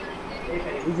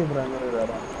 விஜய் ப்ரோ என்ன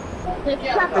வேற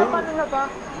பண்ணுங்கப்பா.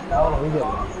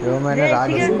 இவன்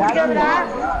ராஜேஷ்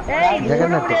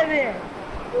ஜெகநாத்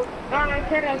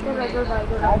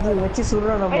வச்சு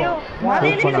சுடுறோம் நம்ம.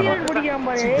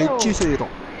 வெச்சி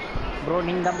செய்றோம் ப்ரோ.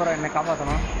 நீங்க தான் ப்ரோ என்ன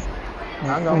காப்பாற்றணும்.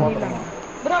 நாங்க மாட்டோம்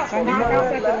ப்ரோ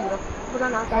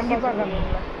கண்டிப்பா கண்டிப்பா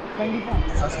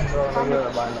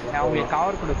நான் உங்களுக்கு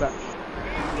கவர் கொடுப்பேன்.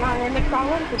 நான் எனக்கு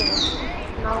கவர் கொடுங்க.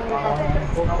 நான் உங்களுக்கு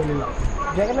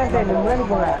ஜெகநாத் முன்னாடி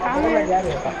போங்க.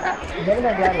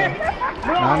 ஜெகநாத் யாரு?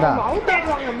 நான்டா. அவுட்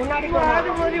ஆயிடுவாங்க முன்னாடி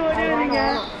ஓடி வரீங்க.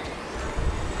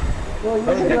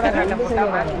 ஜெகநாட்டை போட்டா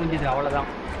மேட்ச் முடிஞ்சுது அவ்வளோதான்.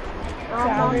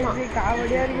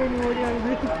 காவடியா இருக்கு நீ ஓடி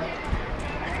வந்து.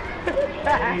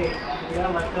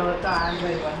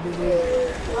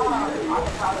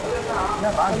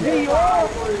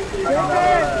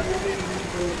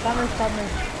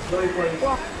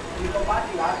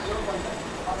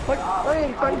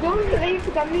 கொஞ்சம் ரைஸ்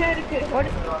கம்மியா இருக்கு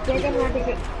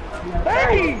ஜெகநாட்டுக்கு.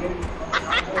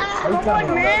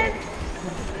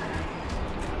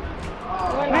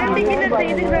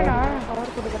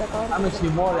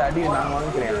 அடி நான்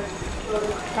வாங்கிக்கிறேன்.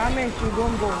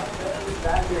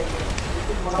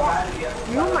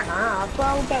 ஹியூமனா அப்ப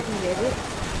அவுட் ஆக முடியாது.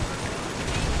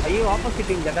 ஐயோ ஆப்போசிட்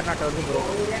டீம் ஜெகநாட் வருது ப்ரோ.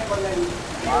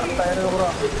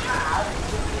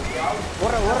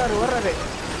 ஓடுறாரு.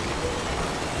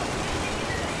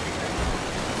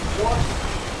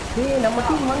 நம்ம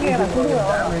டீம் வாங்கிடா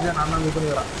டேமேஜ் நான் தான்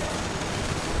விட்டுறேன்.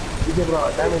 விஜய் ப்ரோ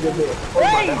டேமேஜ் எப்படி?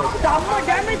 செம்ம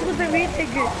டேமேஜ் கொடுத்த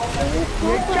வீட்டுக்கு.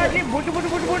 ஹெட்ஷாட்லயே போட்டு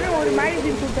ஒரு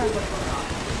மேகசின் கொடுத்தாங்க.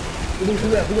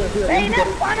 ஏய் என்ன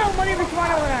பானா மாதிரி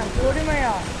விஸ்வான வரேன்.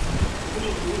 பொறுமையா.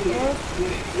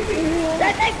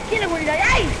 டேய் கீழ போடிடா.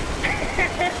 ஏய்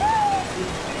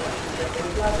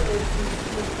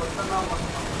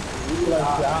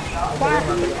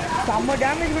செம்ம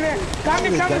டேமேஜ் கூட.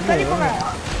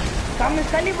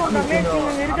 காமிஸ் தள்ளி போங்க. மேட்ச்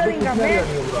நீங்க இருக்காதீங்க.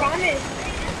 காமேஷ்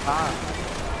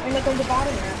என்ன கொஞ்சம்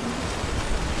பாருங்க.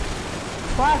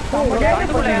 செம்ம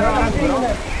டேமேஜ் கொடுங்க.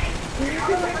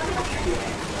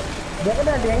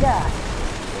 ஜெகநாத் எங்க?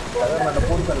 ஜெகநாட்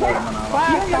போடுறல நான்.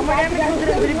 செம்ம டேமேஜ்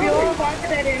கொடுத்துரு திருப்பியும்.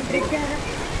 பாத்துட்டாரு என் ட்ரிக்.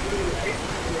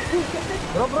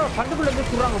 ப்ரோ சண்டுக்குள்ள இருந்து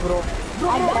சுடுறாங்க ப்ரோ.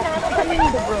 நான்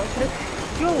பண்ணிட்டு ப்ரோ.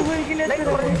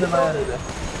 கொஞ்சம் தான் இருக்கு.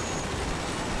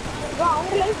 ப்ரோ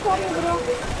அவங்க லைஃப் போடுங்க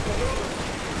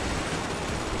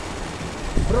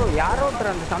ப்ரோ யாரோ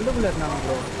ஒருத்தர் அந்த சண்டுக்குள்ள இருந்தாங்க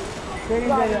ப்ரோ. சரி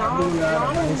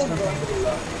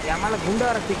என் மேல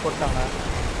குண்டாரத்தி போட்டாங்க.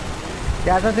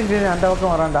 அந்த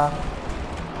பக்கம் வரான்டா.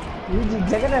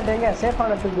 ஜெகநாத் எங்க?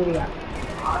 சேஃபான தூக்குறீங்க.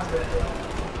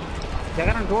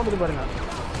 ஜெகநாத் ரோடுக்கு பாருங்க.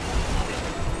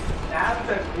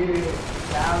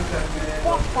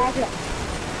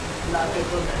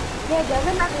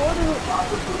 ஜெகநாத் ஓடுது.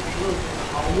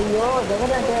 ஐயோ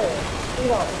ஜெகநாத்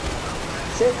ஹீரோ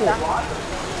சேஃப்.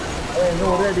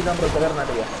 இன்னும் ஒரே அடி தான் ப்ரோ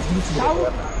ஜெகநாட்டுக்கு.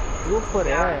 சூப்பர்.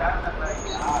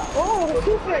 ஓ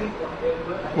சூப்பர்.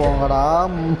 போங்கடா.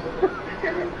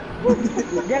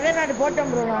 ஜெகநாட் போட்டேன்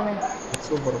ப்ரோ நானு.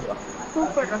 Super bro.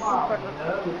 சூப்பர்.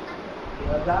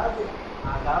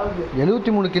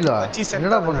 73 கிலோ.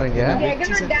 என்னடா பண்றீங்க?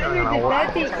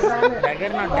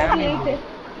 ஜெகநாட் டேமேஜ்.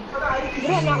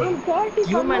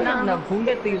 ஹியூமனா அந்த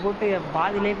புண்டத்துக்கு போட்டு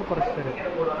பாதி லைஃப் குறைச்சிட்டாரு.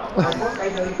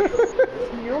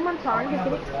 ஹியூமன்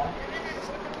சாங்கிட்டு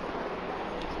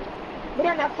ப்ரோ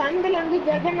நான் ஃபண்டில் வந்து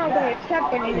ஜெகநாட்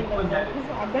எக்ஸ்ட்ராக்ட் பண்ணிருந்தேன்.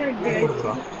 அதான் விஜய்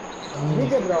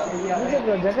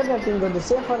ப்ரோ ஜெகநாத் டீம் கொஞ்சம்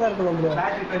சேஃபா தான் இருக்கணும் ப்ரோ.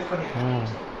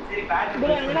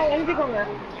 ப்ரோ என்ன எழுதிக்கோங்க.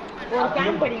 ஒரு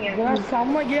கேம்ப் படிங்க.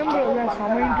 செம்ம கேம் ப்ரோ.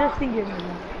 செம்ம இன்ட்ரெஸ்டிங் கேம்.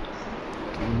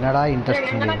 என்னடா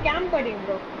இன்ட்ரெஸ்டிங் என்ன கேம்ப் படிங்க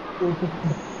ப்ரோ.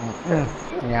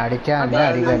 நீ அடிச்சா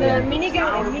அடிக்காது. மினி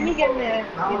கேம்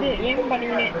இது ஏம்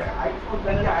பண்ணுவீங்க.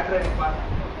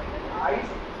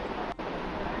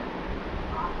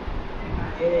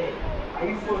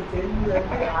 ஐபோன்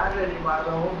 10 ஆர்டர்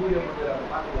மாறவும் வீடியோ போடுறாங்க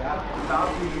பாத்தீங்களா?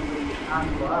 காபி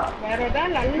ஆனிவா வேறடா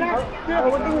நல்லா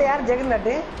ஓட்டிங்ல யார்?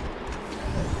 ஜெகநாத்.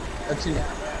 அச்சி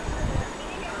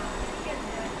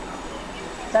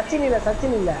சச்சின்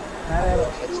இல்ல வேற யாரோ.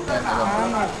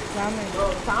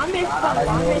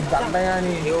 தண்டையா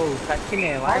நீ ஐயோ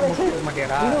சச்சினே வாய் மூட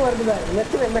மாட்டியாடா இது வருது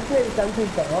மெஸ்ல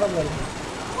கன்ஃபியூஸ் ஓட வருது.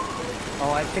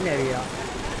 அவன் வச்சுனேரியா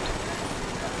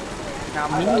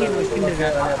நான் மினியன்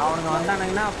வச்சுருக்கேன் அவனுங்க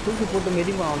வந்தானுங்கன்னா தூக்கி போட்டு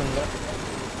மெதிமா அவனுங்க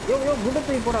யோ குண்டை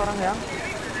தூக்கி போட வராங்கயா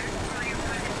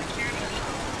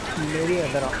மெரி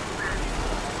எதரம்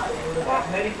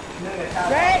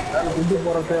குண்டு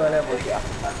போறதே வேலையா போச்சியா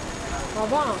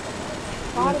அதான்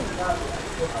பாரு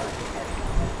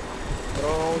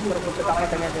ப்ரோ உத்தர புத்து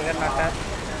காப்பாத்தங்க ஜெகநாட்ட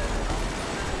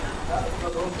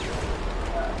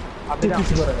அப்படிதான்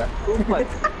சூப்பர்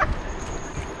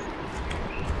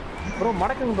ப்ரோ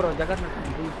மடக்குங்க ப்ரோ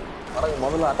ஜெகநாட்ட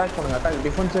முதல்ல அட்டாக் பண்ணுங்க அட்டாக்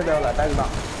டிஃபென்ஸே தேவையில்ல அட்டாக்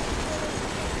தான்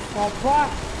அப்பா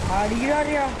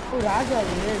அடிக்கிறாரியா ராஜா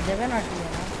அது ஜெகநாட்டியா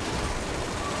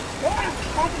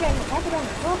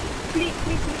பாத்துறாங்க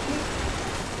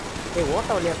ஏய்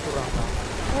ஓட்ட வழியா சொல்றாங்க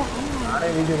நானே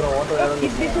வீடியோ ப்ரோ ஓட்டோ ஏதாவது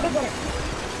இப்படி சுட போறேன்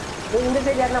இந்த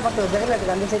சைடு யாரா பார்த்தோம்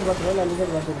ஜெகநாட்டுக்கு அந்த சைடு பார்த்தோம் அந்த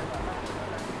சைடு பார்த்தோம்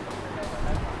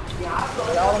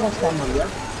எவ்வளோ ஸ்டாம் பண்ணுங்க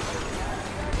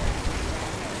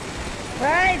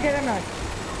ஏய் ஜெகநாத்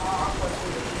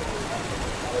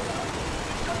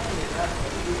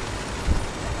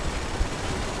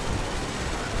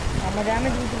நம்ம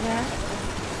டேமேஜ் கொடுத்துருக்கேன்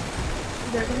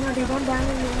ஜெகநாடி தான்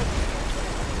டேமேஜ்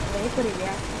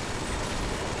பயப்படுறியா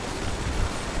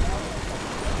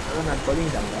அதான் நான்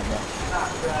சொல்லிட்டாங்க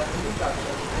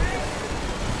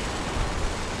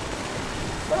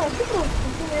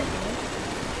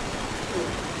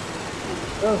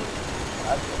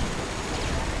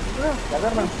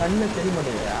நான் கண்ணு தெரிய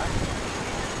மாட்டேங்குதா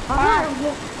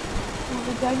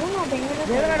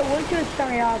ஜெகநாட் ஒழிச்சு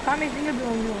வச்சுட்டாங்கயா காமி சிங்கிள்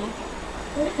வந்துடும்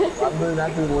வந்தது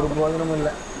நேரத்துக்கு ஒரு போதனமும்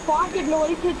இல்லை பாக்கெட்ல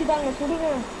ஒழிச்சு வச்சுட்டாங்க சுடுங்க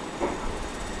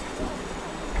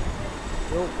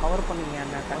யோ கவர் பண்ணீங்க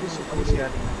என்ன கண்டிஷன்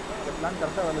பண்ணிச்சிராதீங்க பிளான்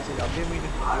கரெக்டாக வேலை செய்யுது அப்படியே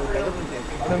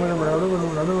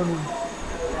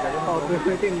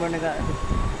மீட்டிங் பண்ணுங்க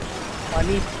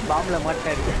மணி பாம்புல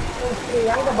மாட்டா இருக்கு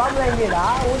என்கிட்ட பாம்புலாம் இல்லையடா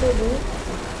ஓடுது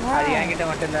அது என்கிட்ட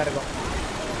மட்டும்தான் இருக்கும்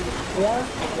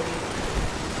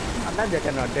அதான்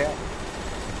ஜெகநாட்டு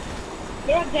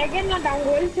ஜெகநாத் அவங்க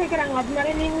ஒழிச்சு வைக்கிறாங்க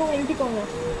அதனால நீங்களும் வெஞ்சிக்கோங்க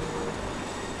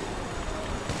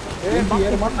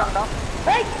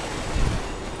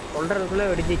சொல்றதுக்குள்ள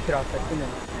வெடிச்சிச்சுரா சச்சின்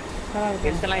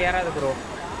எல்லாம் ஏறாது ப்ரோ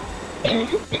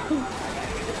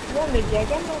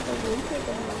ஜெகநாத் ஒழிச்சு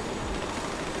வைக்கிறாங்க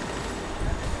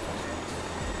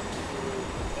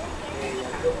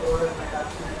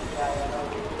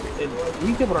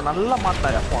ஈகே ப்ரோ நல்லா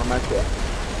மாட்டாரு போன மேட்ச்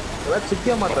ஏதாவது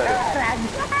சிக்கிய மாட்டாரு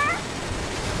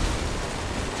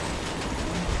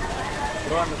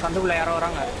ப்ரோ அந்த சந்துக்குள்ள யாரோ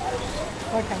வராங்க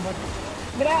போட்டேன்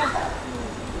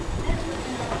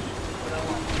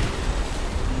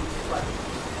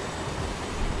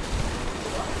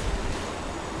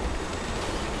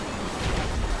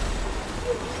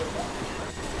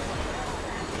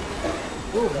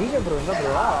ஓ நீங்க ப்ரோ எங்க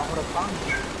ப்ரோ அவரோட சாங்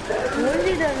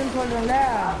ஒழிஞ்சிட்டாருன்னு சொல்றேன்ல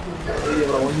ஈகே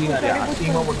ப்ரோ ஒன்றினாரியா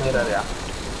அசிங்கமாக பண்ணுறாரியா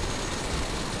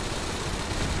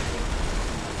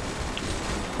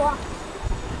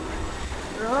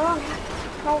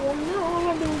நான் ஒன்றும் ஆக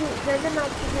மாட்டேங்குது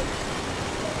ஜெகநாத்துக்கு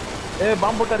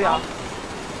பாம்பு போட்டாரியா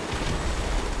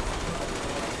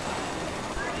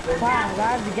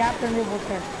ராஜ் கேப் வந்து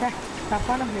போட்டேன்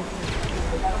தப்பான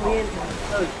பிளேஸ்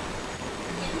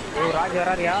ஓ ராஜ்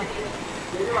வராரியா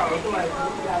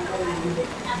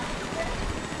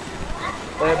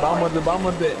பாம்பு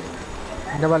வருது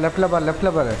இந்த பார்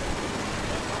லெஃப்ட்ல பாரு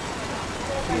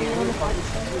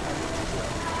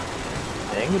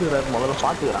எங்க இருக்கிறாரு முதல்ல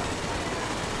பாத்துக்கிறான்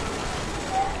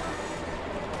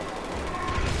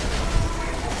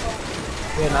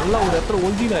நல்லா ஒரு இடத்துல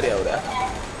ஒழிஞ்சினாரு அவரு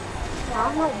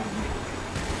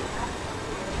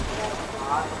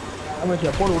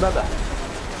ஆமாச்சியா போன் விடாத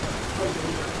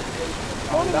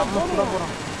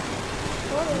போறோம்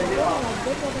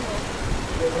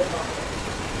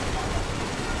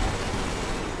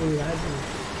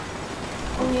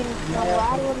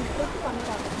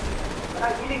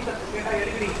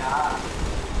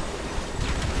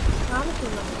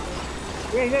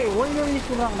ஏய் ஒழிஞ்சு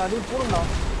சொல்றாங்கடா அது போடுங்கடா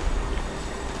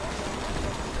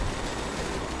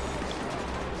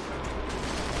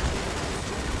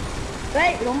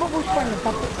ரொம்ப புஷ் பண்ணு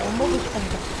தப்பு ரொம்ப புஷ்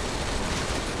பண்ணிட்டேன்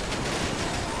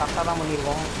கரெக்டாக தான்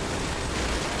பண்ணியிருக்கோம்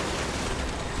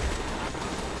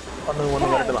ஒண்ணு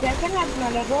கரெக்டா ஜெகநாத்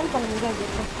மேல ரோல் பண்ண முடியாது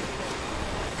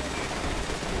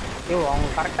ஐயோ அவங்க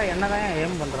கரெக்டாக என்னதான்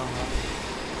ஏம் பண்ணுறாங்க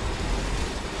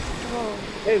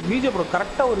பிஜே ப்ரோ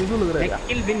கரெக்டா ஒரு இது இருக்குறாரு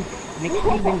நெக்கில் வின்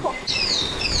நெக்கில் வின்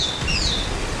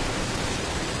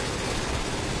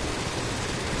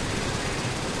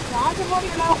யாரு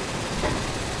போறீங்களா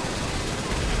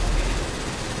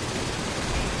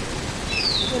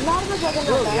எல்லாரும்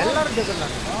ஜெகநாத் எல்லாரும்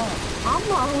ஜெகநாத்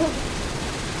ஆமா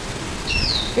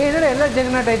ஏய் இதுல எல்லாம்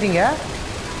ஜெகநாத் ஆயிட்டீங்க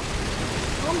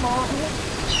ஆமா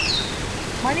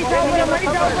மணி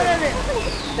சாப்பிடுறது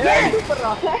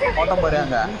ஓட்டம்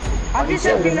போறாங்க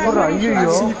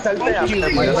ஐயோ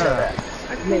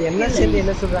எல்லாம் சேர்ந்து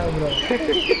என்ன சொல்றாங்க ப்ரோ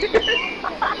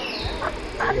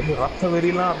ரத்த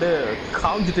வெறிலாம் அப்படியே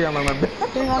காமிச்சிட்டேன்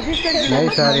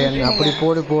நைஸ் ஆரியன் அப்படி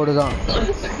போடுதான்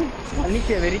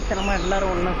அன்னைக்கு வெறித்தனமா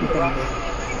எல்லாரும் ஒண்ணா சுத்துறாங்க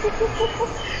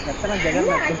எத்தனை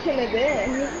ஜெகநாத் ஆக்சுவலி இது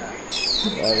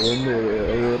அது வந்து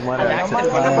ஒரு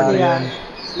மாதிரி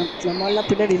நம்மளாம்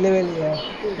பின்னாடி இல்லவே இல்லையா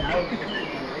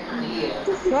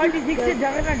 36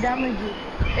 ஜெகநாத் டேமேஜ்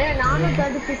நானும்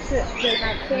 36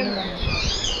 ஜெகநாத் சேம்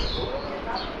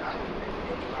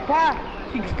பா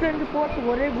 6th இருந்து 4th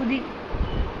ஒரே குதி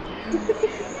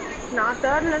நான்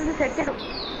 3rd ல இருந்து செகண்ட்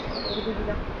ஒரு குதி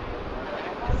தான்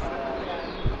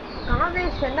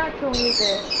காவேஷ் என்னாச்சு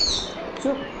உங்களுக்கு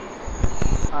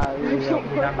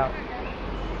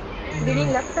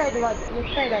திடீர்னு லெஃப்ட் சைடு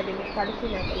ஆடுங்க கடைசி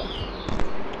நேரத்தில்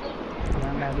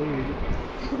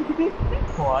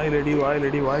வாய் ரெடி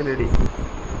வாயடி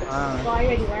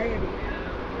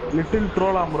லிட்டில்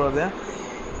ட்ரோலாம் ப்ரோ அது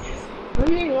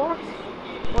ஐயோ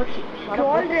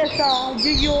ட்ரோல் ரேஸா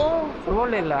ஐயோ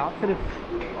ரோல் இல்ல after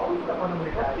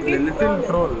little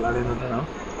troll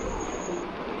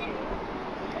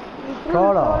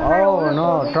ட்ராலா oh no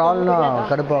ட்ரால்னா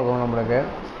கடுப்பாகும் நம்மளுக்கு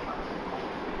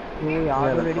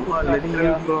யாரும் ரெடி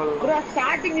லிட்டில் ட்ரோல் ப்ரோ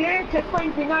ஸ்டார்டிங்ல செக்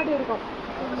பாயிண்ட் பின்னாடி இருக்கும்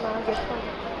நான் கெஸ்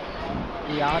பண்ணேன்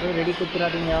யாரும் ரெடி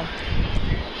குத்துறாதீங்க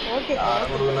ஓகே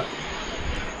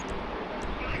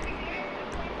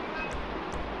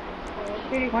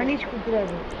மணிஷ்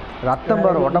குத்துறாரு ரத்தம்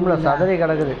பாரு உடம்புல சதறி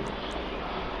கிடக்குது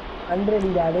 100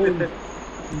 டே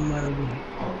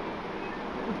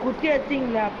குத்தி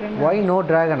வச்சிங்களா அப்புறம் ஒய் நோ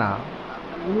டிராகனா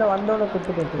உள்ள வந்தவன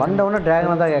குத்துட்டு வந்தவொடனே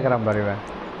டிராகனை தான் கேட்குறான் பாரு இவன்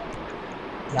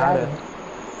யாரு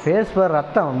ஃபேஸ் பார்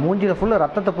ரத்தம் மூஞ்சில ஃபுல்லா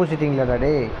ரத்தத்தை பூசிட்டீங்களா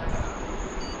டேய்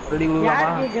ரெடி யார்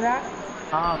கொடுக்கலாமா கேக்குறா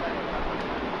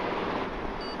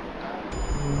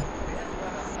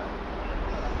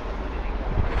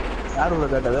யார் உள்ள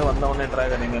கேட்டது வந்தவொடனே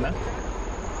டிராகன் எங்கன்னு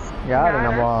யாரு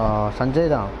நம்ம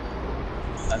சஞ்சய் தான்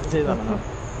சஞ்சய் தானா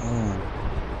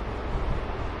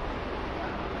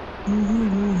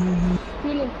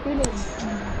ஃபீலிங்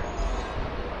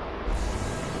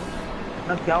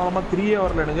என்ன கேவலமா 3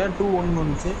 வரல எனக்கு 2-1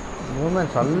 வந்துச்சு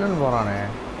மூமெண்ட் சல்லுன்னு போறானே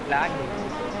லாக்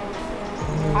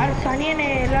ஆறு சனியனே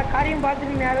எல்லா காரியம்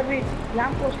பார்த்துட்டு நேரம் போய்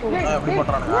லேம்ப் போஸ்ட் எப்படி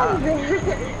பண்றானுங்க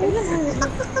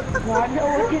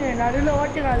நடுவில்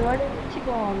ஓட்டுங்க அது வாட்டி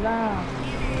வச்சுக்கோ அதான்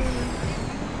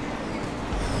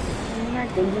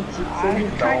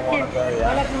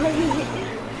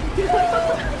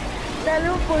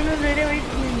பொண்ணு ரெடியா வெயிட்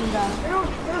பண்ணிருந்தா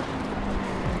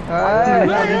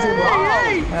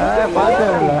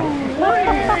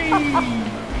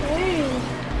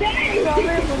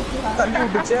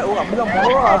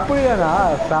அப்படியாண்ணா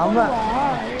செம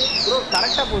ப்ரோ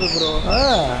கரெக்டா போகுது ப்ரோ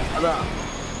அதான்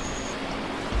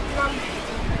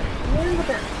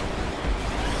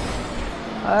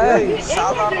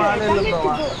சாதாரண ஆளே இல்ல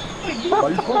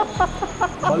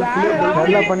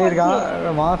நல்லா பண்ணியிருக்கான்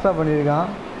மாசா பண்ணியிருக்கான்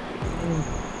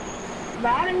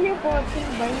வேற எங்கேயோ போச்சு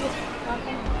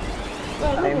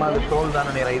அது ட்ரோல் தான்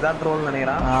நினைக்கிறேன் இதான் ட்ரோல்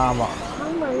நினைக்கிறேன் ஆமா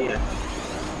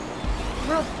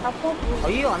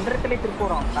ஐயோ அந்த இடத்துல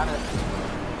திருப்போறோம் கார்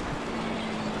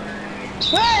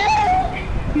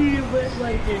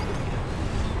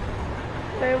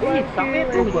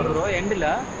ப்ரோ எண்ட்ல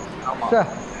ஆமா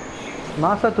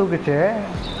மாசா தூக்குச்சு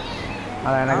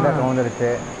அதான் எனக்கு தான்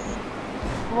தோந்துருச்சு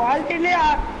வால்ட்டிலே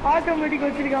ஆட்டோமேட்டிக்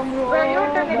வச்சிருக்கான் ப்ரோ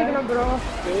யூட்டர்ன் எடுக்கணும் ப்ரோ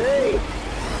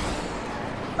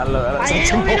நல்ல வேலை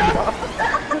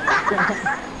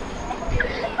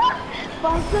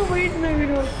பஸ் வெயிட்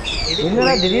ப்ரோ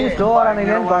என்னடா திடீர்னு ஸ்லோ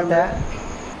ஆறானுங்கன்னு பார்த்தேன்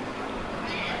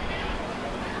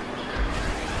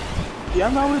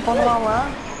ஏன் தான் அப்படி பண்றான் அவன்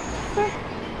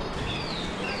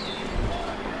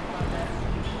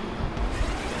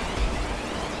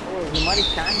இந்த மாதிரி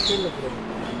சான்ஸ் இல்ல ப்ரோ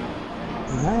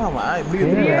ஏன் அவன் இப்படி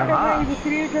இருக்கான் இது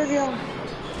கிரியேட்டரியா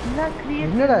என்ன கிரியேட்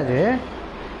என்னடா இது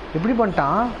இப்படி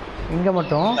பண்ணிட்டான் இங்க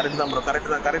மட்டும்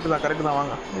கரெக்ட் தான்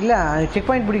வாங்க இல்ல செக்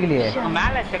பாயிண்ட் பிடிக்கலையே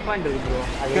மேல செக் பாயிண்ட் இருக்கு ப்ரோ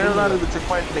கீழே தான்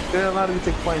இருக்கு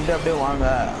செக் பாயிண்ட் அப்படியே வாங்க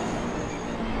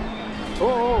ஓ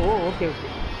ஓகே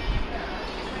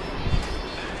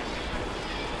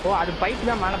ஓ அது பைப்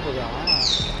தான் மேல போகுதா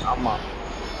ஆமா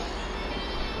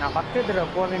நான் ஃபர்ஸ்ட் தடவை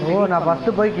போறேன் ஓ நான்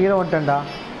ஃபர்ஸ்ட் போய் கீழே வந்துட்டேன்டா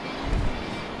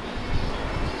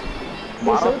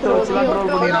மரத்தை வச்சுலாம்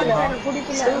ட்ரோல் பண்ணிடுறாங்க. எனக்கு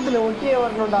பிடிக்கல. செவுத்துல ஒட்டியே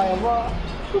வரணும்டா எவ்வளோ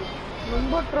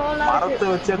ரொம்ப ட்ரோலா மரத்தை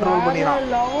வச்சே ட்ரோல் பண்ணிடுறான்.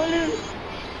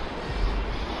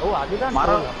 ஓ அதுதான்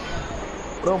மரம்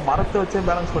ப்ரோ மரத்தை வச்சே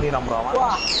பேலன்ஸ் பண்ணிடுறான் ப்ரோ அவன்.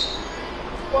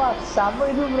 வா செம்ம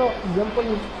இது ப்ரோ ஜம்ப்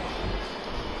பண்ணி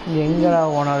எங்கடா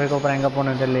போனோம் அதுக்கப்புறம் எங்கே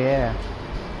போனோம் தெரியலையே.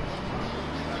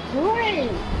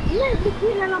 என்ன இப்படி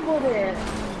கீழெல்லாம் போகுது?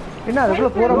 என்ன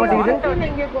அதுக்குள்ளே போற மாட்டேங்குது.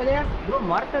 எங்கே போகுது? ப்ரோ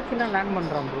மரத்தை வச்சு நான் லேண்ட்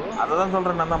பண்றான் ப்ரோ. அதான்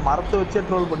சொல்றேன் நான் தான் மரத்தை வச்சே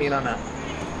ட்ரோல் பண்ணிடுறானே.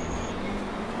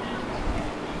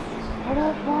 அட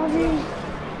பாவி.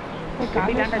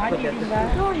 எப்படி லேண்ட் ஆச்சு பாத்தியா?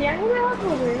 ஐயோ, எங்கடா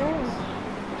போகுது?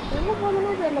 எங்க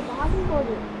போகுதுன்னு தெரியல, பாதி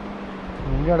போகுது.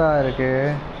 எங்கடா இருக்கு?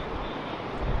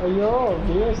 ஐயோ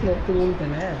டிஎஸ்ல எடுத்து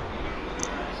ஊன்ட்டேனே.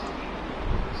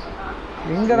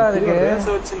 எங்கடா இருக்கு? ரேஸ்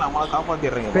வச்சு நம்மள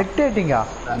காப்பாத்திடுறீங்க. பெட்டேட்டிங்கா?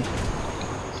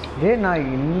 டேய் நான்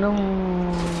இன்னும்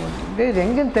டேய் இது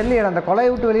எங்கன்னு தெரியலடா. அந்த கொலையை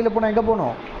விட்டு வெளியில போனா எங்க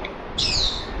போகணும்?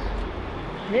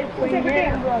 போயிட்டே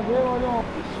இருக்கு, அது வரும்.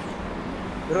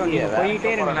 ப்ரோ நீங்க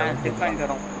போயிட்டே இருங்க நான் செக் பண்ணிட்டு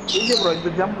வரோம். இல்ல ப்ரோ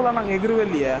இந்த ஜம்ப்லாம் நாங்க எகிரவே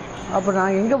இல்லையே. அப்ப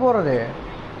நான் எங்க போறது?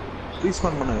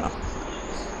 ரீஸ்பான் பண்ணுங்க.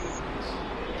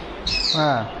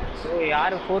 ப்ரோ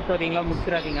யாரு ஃபோர்த் வரீங்களா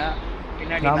முடிச்சிராதீங்க.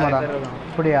 பின்னாடி ஆமாடா. நாலு பேர் வரும்.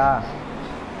 அப்படியா?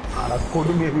 அட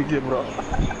கொடுமையா விஜய் ப்ரோ.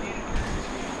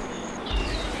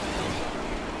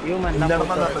 ஹியூமன் இந்த தான்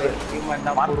இடமா தான் இருக்கு. ஹியூமன்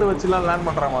தான் மரத்தை வச்சுலாம் லேண்ட்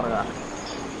பண்றாங்க பாருங்க.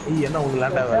 ஏய் என்ன உங்களுக்கு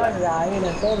லேண்ட் ஆகல?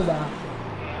 ஆயிரம் தேடுடா.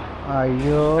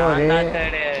 ஐயோ டேய்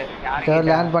சார்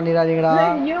லேண்ட் பண்ணிடாதீங்கடா.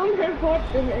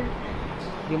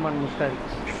 ஹியூமன் முஸ்டர்.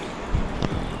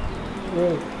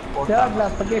 ஏய் தேர்ட்ல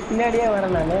பத்தி பின்னாடியே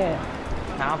வரேன் நானு.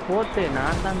 நான் போட்டு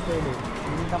நான் தான் தேடு.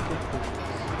 நீ தான் போட்டு.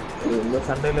 இந்த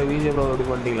சண்டையில விஜய் ப்ரோ ரெடி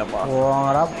பண்ணிட்டீங்களாப்பா?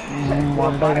 ஓங்கடா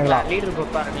மண்டைங்களா.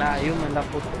 லீடர் பாருங்களா ஹியூமன் தான்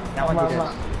போட்டு. ஆமா ஆமா.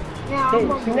 ஏய்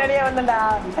பின்னாடியே வந்தடா.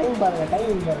 டைம் பாருங்க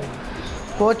டைம் பாருங்க.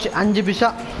 கோச் 5 பிசா.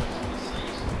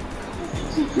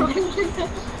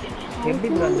 எப்படி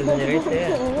ப்ரோ அந்த ரேஸ்?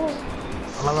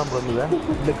 நல்லா தான் ப்ரோ இருந்தது.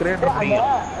 இந்த கிரியேட்டர் பண்ணீங்க.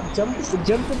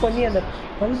 ஜம்ப் பண்ணி அந்த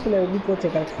பல்ஸ்ல எப்படி போச்சு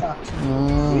கரெக்ட்டா.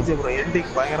 விஜய் ப்ரோ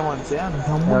எண்டிங் பயங்கரமா இருந்துச்சு.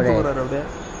 தம்மு போறாரு அப்படியே.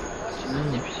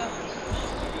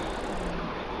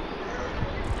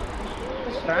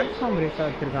 ட்ரான்ஸ்ஃபார்ம் ரேஸ்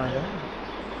வச்சிருக்காங்க.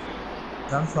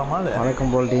 ட்ரான்ஸ்ஃபார்மா அது?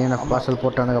 வணக்கம் போல் TNF parcel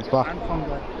போட்டானுங்கப்பா. Transform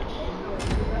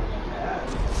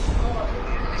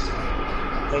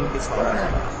line piece போறாங்க.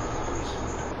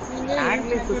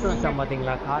 ஆக்ட்லி சூப்பர் வச்சா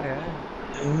பாத்தீங்களா கார்?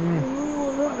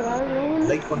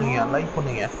 லைக் பண்ணுங்க லைக்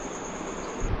பண்ணுங்க.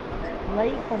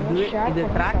 லைக் பண்ணு, ஷேர் இது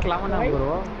பண்ணு. Track 11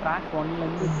 bro. ட்ராக் 1 ல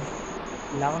இருந்து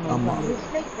 11 ஆமா.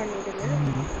 டிஸ்லைக் பண்ணிடுங்க.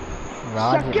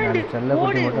 ராஜ் செல்ல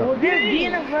குட்டி மட்டும். ஒரே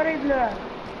டிஎன்எஃப் வேற இதுல.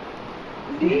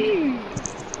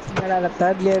 என்னடா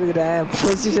தேர்ட்லயே இருக்குற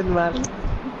பொசிஷன் மேல.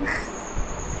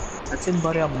 சச்சின்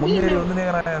பாரியா முன்னாடி வந்து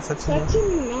நேரா சச்சின்.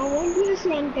 சச்சின் நான் ஒன் பிளேஸ்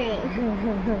வந்துட்டேன்.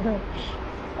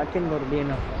 சச்சின் ஒரு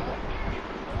டிஎன்எஃப்.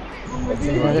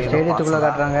 இந்த ஸ்டேடியத்துக்குள்ள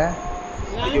காட்டுறாங்க.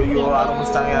 ஐயோ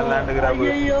ஆரம்பிச்சிட்டாங்க லேண்ட் கிராப்.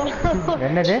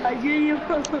 என்னது? ஐயோ.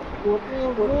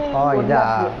 இதா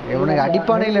இவனுக்கு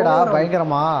அடிப்பானே இல்லடா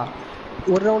பயங்கரமா.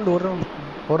 ஒரு ரவுண்ட்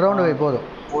வை போதும்.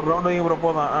 ஒரு ரவுண்ட் வைங்க ப்ரோ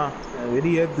போதான்.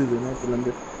 வெரி ஏத்துது நேத்துல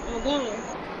இருந்து. அதான்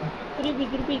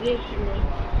திருப்பி கேட்குங்க.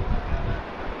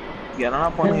 என்னன்னா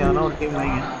பண்ணுங்க எதனா ஒரு டீம்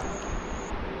வைங்க.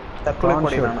 தற்கொலை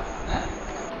பண்ணிடுறானே.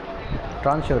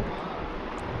 ட்ரான்ஸ்ஷூட்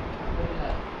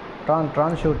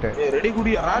ட்ரான்ஸ்ஷூட். ஏய் ரெடி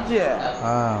குடி ராஜ்.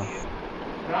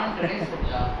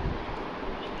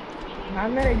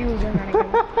 நான் தான் ரெடி விடுறேன்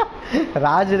நினைக்கிறேன்.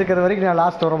 ராஜ் இருக்கிற வரைக்கும் நான்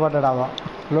லாஸ்ட் வர மாட்டேடாமா.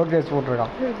 லோகேஷ்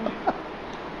போட்டிருக்கான்.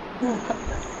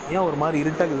 ஏன் ஒரு மாதிரி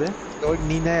இருட்டாகுது?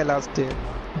 நீ தான் லாஸ்ட்.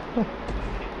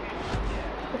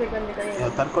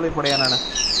 தற்கொலை படையா நானு.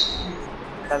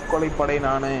 தற்கொலை படை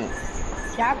நானு.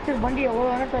 கேப்டர் வண்டி எவ்வளவு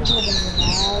வேணா தற்கொலை பண்ணுறேன்.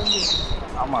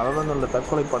 ஆமா அதான் சொல்ல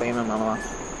தற்கொலை படையினா நானும்.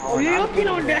 ஐயோ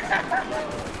கீழே விட்டேன்.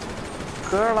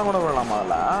 கேரளா கூட விடலாமா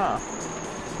அதுல?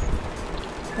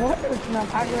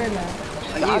 நான் பார்க்கவே இல்லை.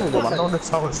 வந்தோன்னு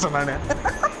சாப்பிட்டேன் நானு.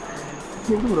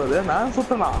 எப்படி ப்ரோ அது? நான்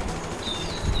சுட்டலாம்.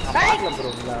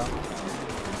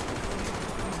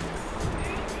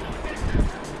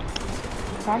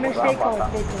 Comment stake our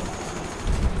stake.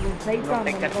 Right on.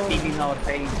 Take that stealing our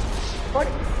time.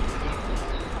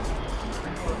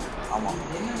 ஆமா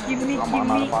Give me.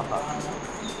 நான் பார்த்தேன்.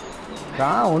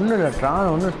 ஒன்றும் இல்லை.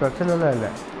 ஒன்றும் ஸ்பெஷலெல்லாம்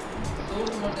இல்லை.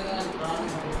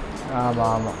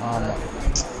 ஆமாம்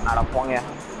அட போங்க.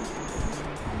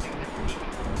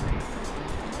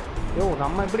 யோ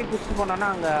நம்ம எப்படி புஷ் பண்ணோம்னா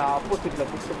அங்க ஆப்போசிட்ல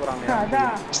புஷ் போறாங்க.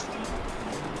 அதான்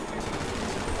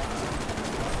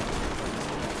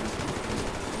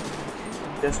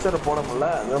டெஸ்டர் போட முடியல.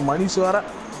 அது மணிஷ் வர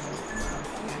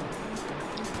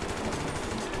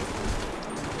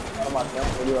வரமாட்டேன்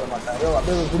வெளியே வரமாட்டேன்.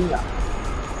 அப்படியே குடிங்க.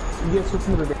 இங்கே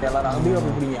சுத்திட்டு எல்லாரும் அப்படியே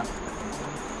அப்படி பிடிங்க.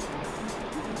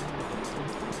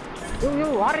 ஐயோ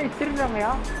வாரே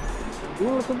திருடுறாங்கயா.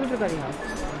 இவங்க சுத்திட்டு இருக்காங்க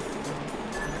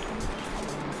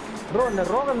ப்ரோ. இந்த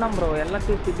ரோகன் தான் ப்ரோ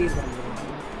எல்லாத்தையும் சுத்தி இருக்காங்க.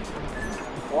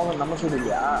 ரோகன் நம்ம சைடு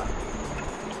இல்லையா?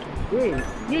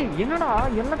 ஏய் என்னடா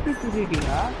எல்லாத்தையும்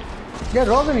சுத்திட்டீங்க? ஏய்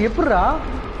ரோகன் எப்படிடா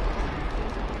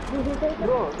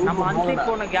ப்ரோ நம்ம அன்னை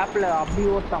போன கேப்ல அப்படி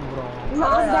ஓட்டான் ப்ரோ.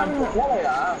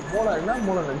 மூளையா? மூளை என்ன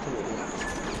மூளை நினைச்சு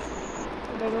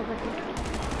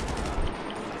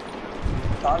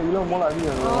கிலோ மூளை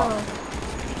அதிகம்.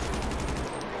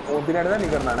 உன் பின்னாடி தான்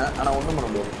நிக்கிறேன் நானு. ஆனா ஒண்ணும் பண்ண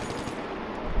முடியாது.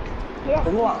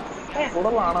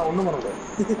 சுடலாம் ஆனா ஒண்ணும் பண்ண முடியாது.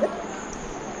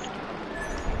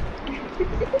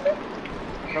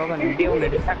 ரோகன் இப்படியே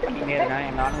ஒன்று டிஸ்ட்ராக்ட் பண்ணிட்டே இருக்கேன்.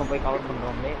 எங்க ஆளுங்க போய் கவர்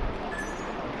பண்றோம்லே.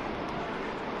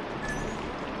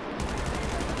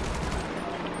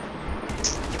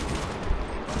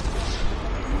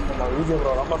 விஜய்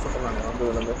ப்ரோ ரொம்ப சொல்றாங்க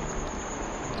வந்ததுலேருந்து.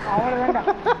 அவ்வளவுதான்டா.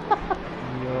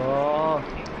 ஐயோ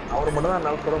அவர் மட்டும் தான்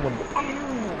நல்லா சொல்ல முடியும்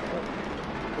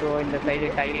ப்ரோ. இந்த சைடு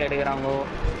டைல் எடுக்கிறாங்கோ.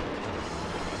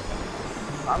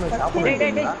 நாம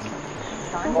சாப்பிடுறேன்.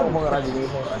 போங்க ராஜி, நீ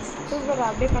போங்க ராஜி. சூப்பர்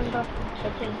அப்படியே பண்றோம்.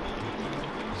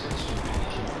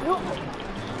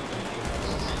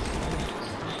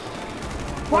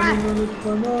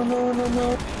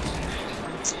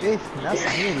 நான்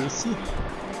சமையல் ருசி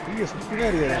இங்கே சுற்றினா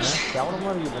இருக்கிறேன்.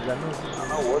 கவனமாக இருக்குது கண்ணு.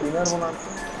 ஆனால் ஓடினா இருக்கும். நான்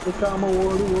சுத்தாம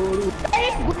ஓடு ஓடு.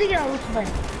 குட்டிக்கிறா ஊசி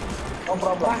பையன். No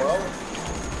problem bro.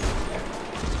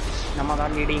 நம்ம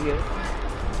தான் லீடிங்கு.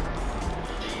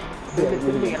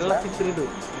 எல்லாத்தையும் திருடு.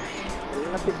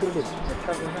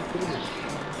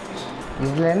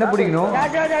 இதுல என்ன பிடிக்கணும்?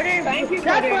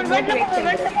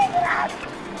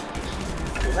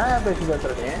 என்ன பேசி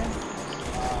பேசுறேன்?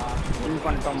 வின்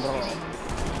பண்ணிட்டோம் ப்ரோ.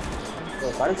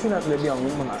 கடைசி நேரத்தில் எப்படி அவங்க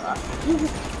வின் பண்ணாங்க?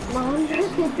 நான்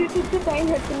சுத்தி டைம்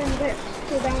எடுத்துனேன்.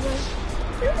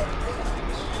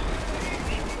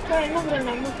 என்ன ப்ரோ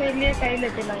நம்ம சைட்லயே கையில்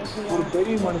எடுத்துலாம். ஒரு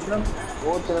பெரிய மனுஷன்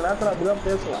ஒரு சில நேரத்தில் அப்படிதான்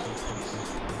பேசலாம்.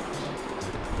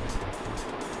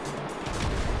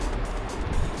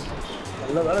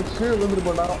 நல்ல வேலை கீழே வந்துட்டு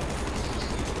போனாலும்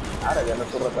யார் அது என்ன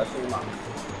சொல்ற கஷ்டமா?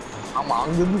 ஆமா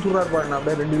அங்கிருந்து சொல்றாரு பாருங்க.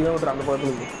 அப்படியே 2 கிலோமீட்டர் அந்த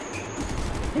பக்கத்துல இருக்கு.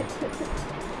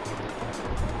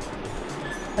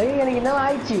 ஐயோ எனக்கு என்ன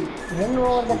ஆயிடுச்சு. ரன்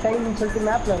ஓவர் த டைம்னு சொல்லிட்டு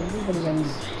மேப்ல வந்து பண்ணிக்காங்க.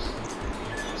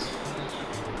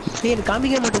 எனக்கு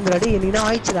காமிக்க மாட்டேங்கிறாடி. எனக்கு என்ன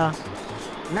ஆயிடுச்சுடா.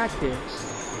 என்னாச்சு?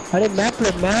 அப்படியே மேப்ல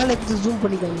மேல இருந்து ஜூம்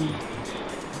பண்ணிக்காங்க.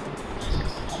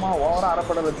 ஆமா ஓவரா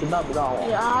அரைப்பட வச்சுன்னா அப்படிதான் ஆகும்.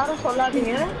 யாரும்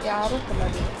சொல்லாதீங்க.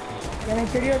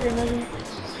 எனக்கு தெரியாது என்னது.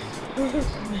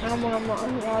 ஆமா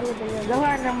யாரும் தெரியாது.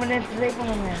 நம்ம நேற்று ட்ரை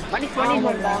பண்ணுங்க. மணி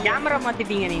கேமரா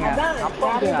மாத்திட்டீங்க நீங்க.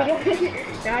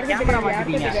 கேமரா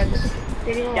மாத்திட்டீங்க.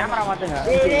 தெரியும். கேமரா மாத்துங்க.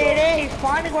 டேய்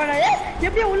ஸ்பானுக்கு வாடா.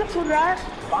 எப்படி உள்ள சொல்றா?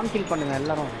 ஸ்பான் கில் பண்ணுங்க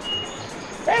எல்லாரும்.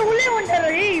 உள்ளே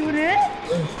வந்துட்டாரு இவரு.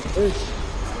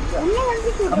 உள்ள வந்து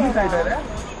சொல்றாரு.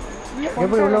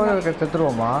 எப்படி உள்ள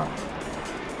செத்துருவோமா?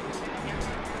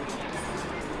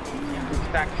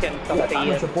 டிஸ்ட்ராக்ஷன்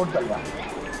கம்பெனி போட்டல்ல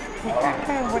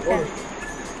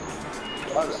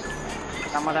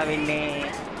நம்ம தான் வின்னே.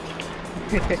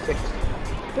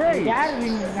 யார்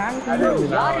வின்? நாங்க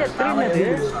யார் திருநது?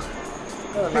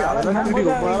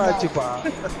 ரொம்ப நாள் ஆச்சுப்பா.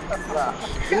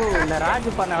 இந்த ராஜு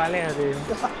பண்ண வேலையா அது?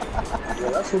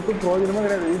 இதெல்லாம் சுட்டு பிரயோஜனமே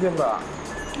கிடையாது. விஜயம்டா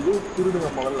இது திருடுங்க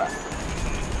முதல்ல.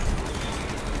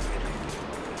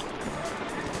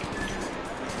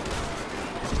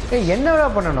 என்னடா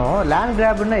பண்ணணும்? லேண்ட்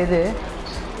கிராப்னா இது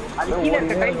அது கீழ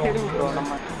இருக்க டைல்ஸ் எடுக்கணும்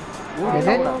நம்ம.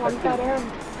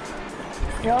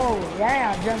 யோ ஏன்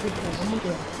அட்ஜான்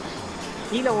கிட்ட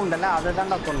கீழ உண்டல அத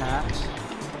தான்டா சொன்னேன்.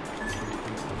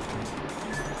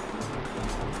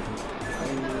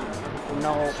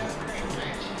 இன்னும்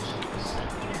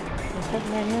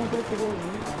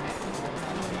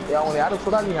அவங்க யாரும்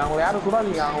சுடாதீங்க.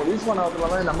 அவங்க யூஸ் பண்ண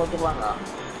தான் நம்ம சொல்றாங்க.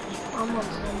 ஆமா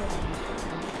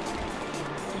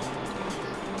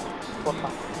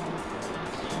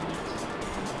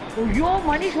ஐயோ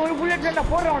மணிஷ் ஒரு புல்லட் தான்டா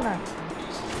போடுறவன.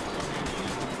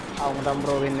 அவங்க தான்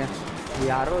ப்ரோ வின்னு.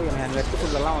 யாரோ என்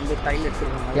வெட்டுக்குள்ளெல்லாம் வந்து டைல்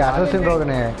எடுத்துருக்காங்க. ஏ அசோசியன்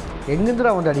ரோகனே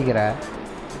எங்கிருந்துடா வந்து அடிக்கிற?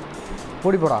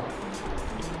 ஓடி போடா.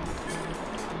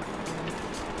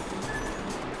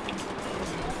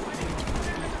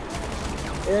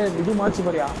 இது மாச்சு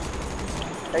பாரியா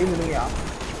டைல் இல்லையா?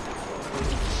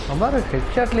 ரொம்ப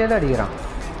ஹெட்ஷாட்லேயே தான் அடிக்கிறான்.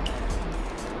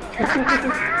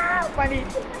 படி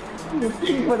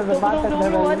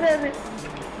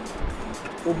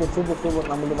சூப்பர்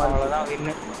நம்மளுக்கு அவ்வளோதான்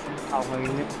வின்னு. அவங்க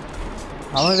வின்னு.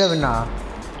 அவனுக்கே வேணா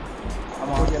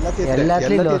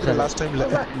எல்லாத்துலயும் லாஸ்ட் டைம்ல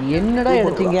என்னடா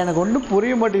எடுத்தீங்க எனக்கு ஒன்றும்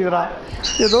புரிய மாட்டேங்குதுடா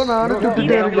ஏதோ நானும்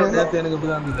சுட்டுட்டே இருக்கேன் எனக்கு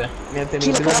இப்படிதான் இருந்தது நேத்து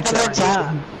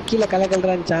கீழே கலர்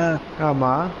இருந்துச்சா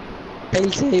ஆமா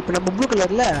டைல்ஸ் இப்போ நம்ம ப்ளூ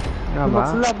கலர்ல ஆமா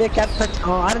ஃபுல்லா அப்படியே கேப்சர்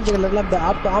ஆரஞ்சு கலர்ல அப்படியே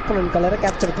ஆப்போனன்ட் கலரை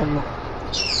கேப்சர் பண்ணோம்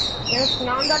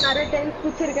நான் தான் நிறைய டைம்ஸ்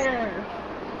குச்சிருக்கேன்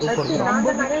நான்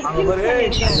தான் நிறைய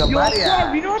அங்க பாரு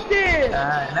வினோத்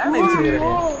என்ன நினைச்சிருக்கீங்க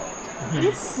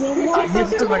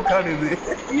ரெக்கார்ட் இது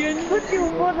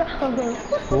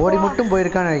 89 ஓடி மட்டும்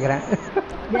போயிருக்கான்னு நினைக்கிறேன்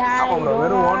ஆமா bro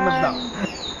வெறும் ஓடுனது தான்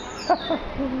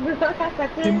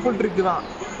சிம்பிள் ட்ரிக் தான்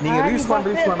நீங்க ரீஸ்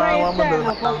பண்ணாம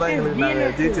தான் எங்களுக்கு நாங்க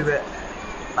ஜெயிச்சதே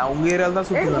நான் உங்க ஏரியால தான்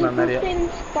சுத்தினேன் நான் நிறைய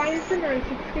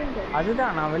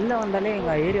அதுதான் நான் வெளில வந்தாலே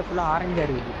எங்க ஏரியா ஃபுல்லா ஆரஞ்சா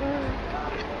இருக்குது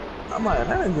ஆமா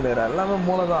என்ன நினைச்சிருக்கா எல்லாமே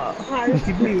மூளை தான்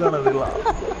கிட்னி தான் அதெல்லாம்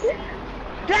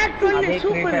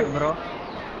ப்ரோ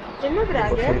என்ன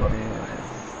பிராக்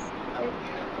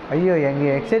ஐயோ எங்க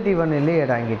எக்ஸைட்டி ஒன்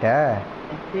இல்லையேடா என்கிட்ட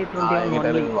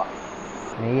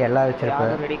நீ எல்லாம் வச்சிருப்ப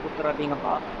ரெடி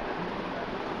குத்துறாதீங்கப்பா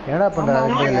என்னடா பண்ற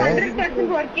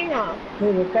வர்க்கிங்கா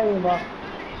வெக்காதீங்கப்பா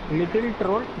லிட்டில்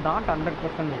ட்ரோல் நாட்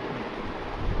 100%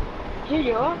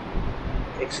 ஐயோ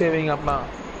எக்ஸேவிங் அப்பனா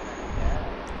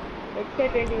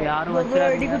யாரும்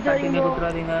வச்சிராதீங்க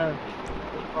குத்துறாதீங்க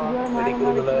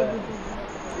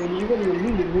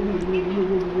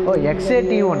ஓ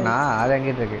எக்ஸைட்டி ஒன்னா அது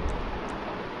எங்கிட்ட இருக்கு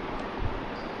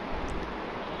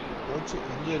போச்சு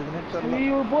எங்க இருக்குன்னே தெரியல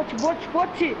ஐயோ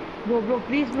போச்சு ப்ரோ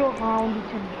ப்ளீஸ் ப்ரோ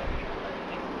வந்துச்சு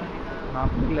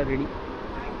நான் இல்ல ரெடி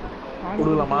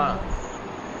குடுலாமா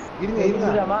இருங்க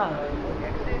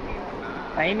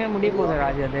டைமே முடிய போகுது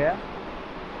ராஜ் அது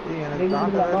எனக்கு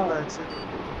தாண்டவே இல்ல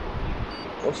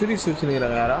ஒரு சீரிஸ்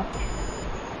வச்சிருக்காங்க யாரா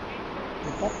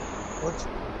போச்சு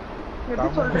எப்படி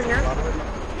சொல்றீங்க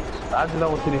ராஜ் தான்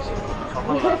ஒரு சீரிஸ்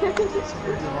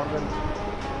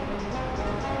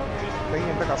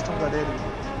என்கிட்ட கஷ்டம் அதே இருக்கு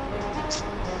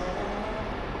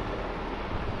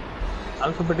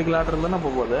ஆல்பபெட்டிக்கல் ஆர்டர் தானே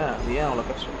போகுது அது ஏன் அவ்வளோ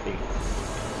கஷ்டப்பட்டீங்க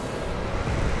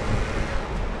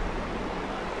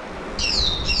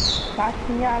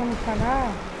காஸ்டிங்க ஆரம்பிச்சானா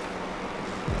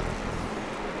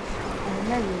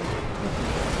என்னது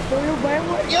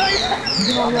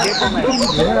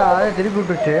என்னடா அதை திருப்பி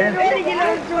விட்டுச்சு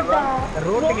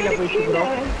ரோட்டு கீழே போயிடுச்சு ப்ரோ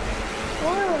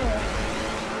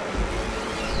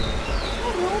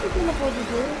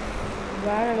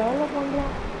வேற லெவல்ல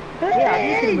பண்றான்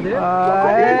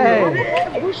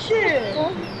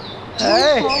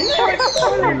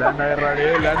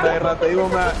லேண்டாயிரா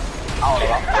தெய்வமே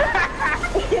அவ்வளோதான்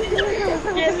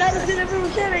எல்லாரும் சில பேர்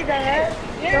உஷாராயிட்டாங்க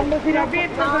ரொம்ப சில பேர்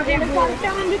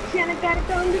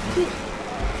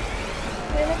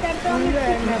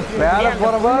வேலை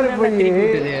போற மாதிரி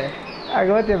போய்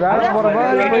அங்க வச்சு வேலை போற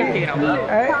மாதிரி போய்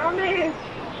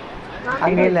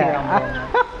அங்க இல்ல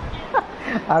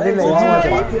அது இல்ல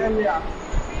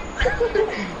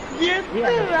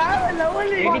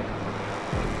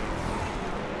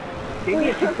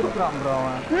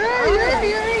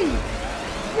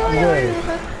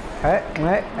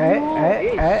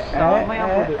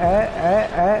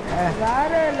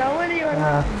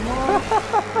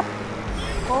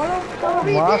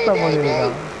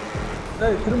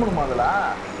திருமணம் ஆகல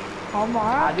ஆமா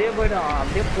அதே போயிடும்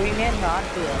அப்படியே போயினே இருந்த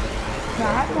ஆட்டு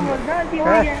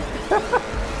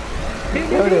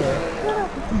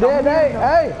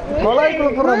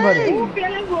கொலாய்க்குள்ள போடுறான் பாரு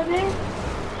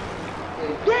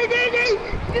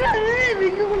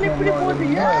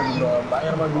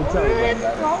பயங்கரமா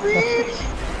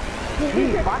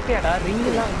பாத்தியாடா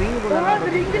ரிங்கெல்லாம்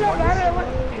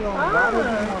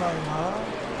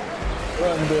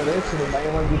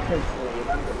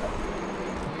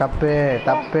தப்பு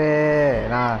தப்பு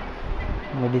நான்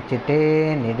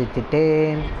முடிச்சிட்டேன்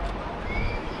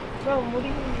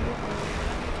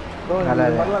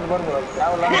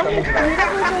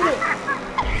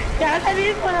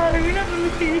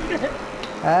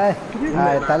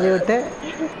தள்ளி விட்டு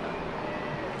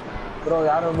ப்ரோ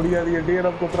யாரும் முடியாது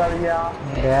டிஎன்எஃப் குத்துறாதீங்க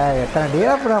எத்தனை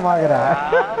டிஎன்எஃப் நான் வாங்குறேன்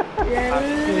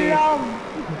எல்லாம்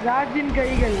ராஜின்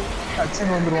கைகள்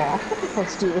அச்சன் வந்துருவான்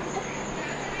ஃபர்ஸ்ட்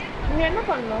நீங்க என்ன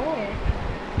பண்ணணும்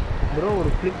ப்ரோ ஒரு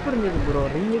ஃபிளிப் இருந்தது ப்ரோ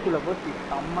ரிங்குக்குள்ள போச்சு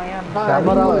செம்மையா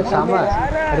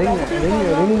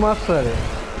ரிங் மாஸ்டர்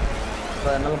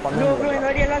என்னால பண்ண ப்ரோ இந்த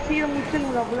வாட்டி எல்லாம் சீக்கிரம்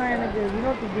முடிச்சிருங்க அப்பதான் எனக்கு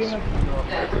வினோத் கேம்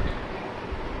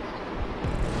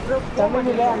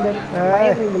தமிழ்ல அந்த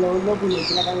பயத்துல உள்ள போய்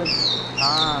சில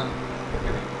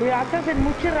அசன்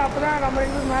முடிச்சிடுற அப்பதான் நம்ம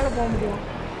ரெண்டு மேல போக முடியும்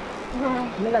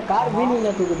இல்ல கார் வீலிங்ல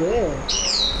தூக்குது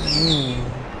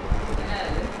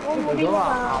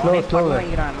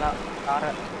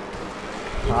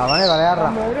அவனே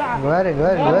விளையாடுறான். வேறு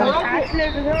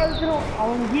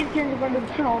அவன் கீர் சேஞ்ச்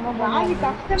பண்ணிட்டு அவன்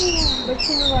கஷ்டம்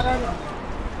வச்சுன்னு வராது.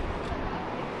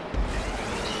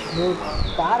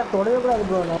 காரை தொடவே கூடாது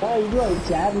ப்ரோ. நான் இது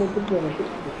சேர்ல எடுத்துட்டு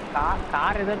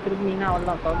கார் ஏதாவது திரும்பினீங்கன்னா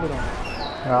அவ்வளோதான் தோந்துடும்.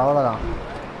 அவ்வளோதான்.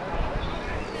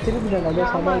 திருப்பிட்டேன்.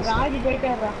 ராஜி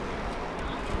போயிட்டாரா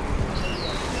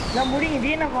நான் முடிங்க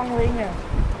தீனா வாங்க வைங்க.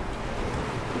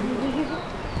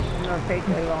 இன்னொரு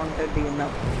சைட் 130 என்ன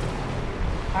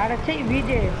அடச்சை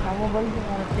விஜே நம்ம பல்பு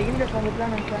செகண்ட்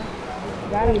வந்துட்டலாம் நினைச்சேன்.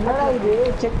 வேற என்னடா இது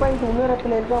செக் பாயிண்ட்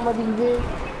முன்னேறத்துல இருக்க மாட்டேங்குது.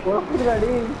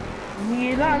 உழப்புறாடி நீ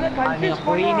எல்லாம் அதை கன்ஃபியூஸ்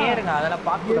போயினே இருங்க. அதெல்லாம்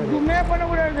பார்க்க எதுவுமே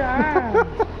பண்ணக்கூடாது.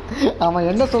 அவன்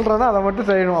என்ன சொல்றானோ அதை மட்டும்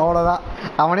செய்யணும், அவ்வளோதான்.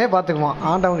 அவனே பார்த்துக்குவான்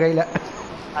ஆண்டவன் கையில்.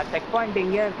 செக் பாயிண்ட்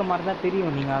எங்கேயா இருக்க மாதிரி தான்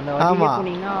தெரியும். நீங்கள் அந்த வழியில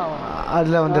போனீங்கன்னா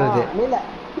அதில் வந்துடுது. இல்லை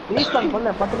ரீஸ்டார்ட் பண்ண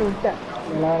பட்டு விட்டேன்.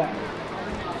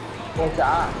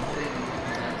 போச்சா?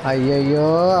 ஐயோ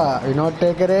இன்னொரு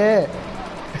டேக்கரே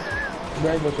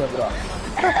இப்போதான்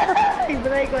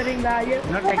வரீங்களா?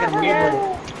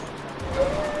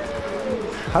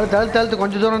 அது தழுத்து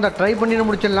கொஞ்சம் தூரம் தான் ட்ரை பண்ணி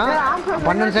முடிச்சிடலாம்.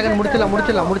 12 செகண்ட் முடிச்சிடலாம்.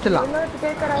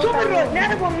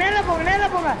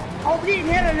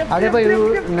 அப்படியே போய்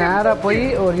நேராக போய்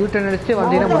ஒரு யூட்டன் அடிச்சு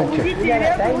வந்தீங்கன்னா முடிச்சு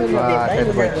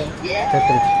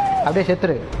செத்துருச்சு. அப்படியே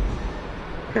செத்துரு.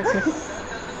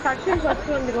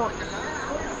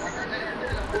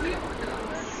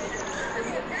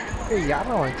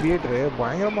 யாரா அவன் கிரியேட்டரு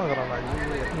பயங்கரமா இருக்கிறான்.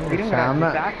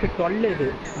 ட்ராக் 12 இது.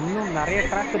 இன்னும் நிறைய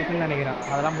ட்ராக் இருக்குன்னு நினைக்கிறேன்.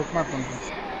 அதெல்லாம் புக் மார்க் பண்ணுறேன்.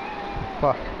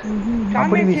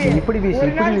 அப்படி வீசி இப்படி வீசி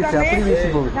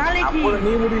போகுது.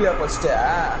 நீ முடியல ஃபர்ஸ்ட்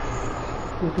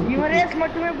இவரேஸ்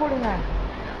மட்டுமே போடுங்க.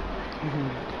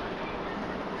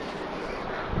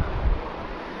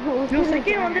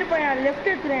 செகண்ட் வந்திருப்பேன் லெஃப்ட்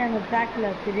எடுத்துறேன் அந்த ட்ராக்ல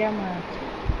தெரியாம.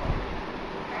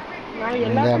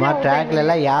 இந்த மாதிரி ட்ராக்ல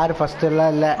எல்லாம் யாரு ஃபர்ஸ்ட்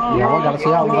எல்லாம் இல்ல, எவன்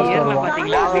கடைசியா அவன் ஃபர்ஸ்ட் வருவான்.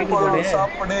 வாழைப்பழம்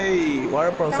சாப்பிடு,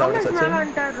 வாழைப்பழம் சாப்பிடு சச்சின்.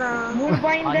 3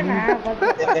 பாயிண்ட் தானே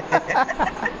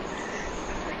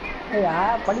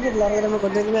படிக்கிறதுல இறங்குற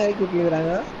கொஞ்சம் கொஞ்சம் இறக்கி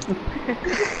விட்டுருக்காங்க.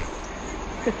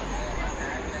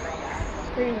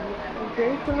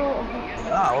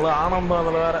 அவ்வளவு ஆனந்தம்.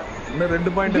 அதுல வேற இன்னும் 2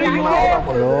 பாயிண்ட்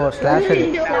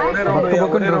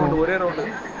ஒரே ரவுண்ட்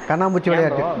கண்ணாம்பூச்சி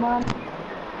விளையாட்டு.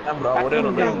 ஒரே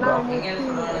ரவுண்ட்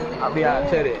அப்படியா?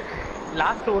 சரி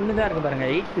லாஸ்ட் ஒன்று தான் இருக்கு பாருங்க.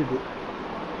 8 இது.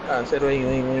 சரி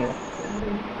வைங்க.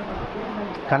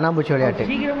 கண்ணாம்பூச்சி விளையாட்டு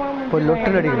போய் லொட்டு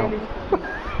அடிக்கணும்.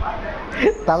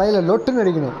 தலையில லொட்டு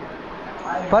அடிக்கணும்.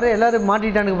 பாரு எல்லாரும்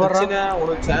மாட்டிட்டானுக்கு போடுறாங்க.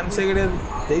 உனக்கு சான்ஸே கிடையாது.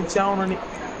 ஜெயிச்சாவணும் நீ.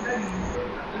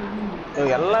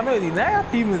 எல்லாமே இது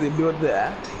டீம் இது இப்படி வருது.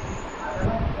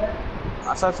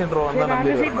 அசாசின் ரோவன் தான்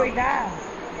டீம். இப்போ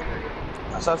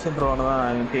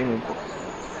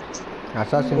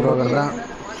அசாசின் ரோவன் தான்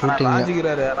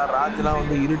ராஜிக்கிறாரு. ஆனா ராஜ்லாம்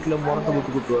வந்து இருட்டுல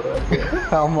முரட்டு குத்து வர்றாரு.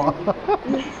 ஆமா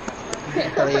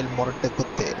தலையில் முரட்டு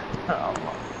குத்து.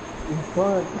 ஆமா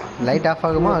லைட் ஆஃப்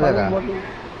ஆகுமா? அதாடா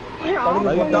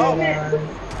லைட் ஆஃப்.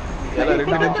 ஏன்னா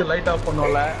 2 நிமிஷம் லைட் ஆஃப்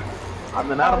பண்ணோம்ல,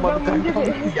 அந்த நேரம் பார்த்து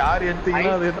யார்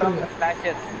எடுத்தீங்கன்னா அது எடுத்துங்க.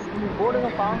 ஃபிளாஷஸ்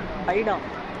போடுங்கப்பா. ஹைடா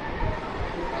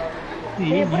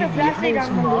எப்படி ஃபிளாஷ் லைட்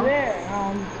ஆன் பண்ணுது?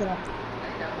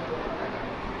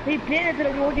 நீ பிளேன்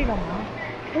எடுத்து ஓட்டிடலாமா?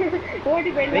 ஓட்டி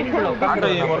போயிடலாம். ஆட்டோ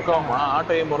ஏம்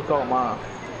ஒர்க் ஆகுமா?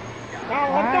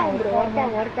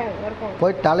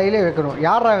 போய் தலையிலே வைக்கணும்.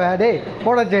 யாரா டேய்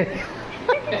போடா சரி.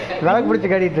 விளக்கு பிடிச்சி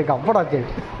கட்டிட்டு இருக்கான். போடா சரி.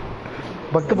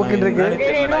 பக்குன்னு இருக்கு.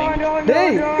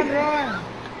 டேய்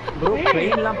ப்ரோ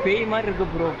பிளேன்லாம் பேய் மாதிரி இருக்கு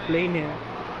ப்ரோ பிளேன்.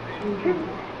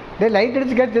 டேய் லைட்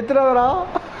அடிச்சு கட்டி செத்துறாதடா.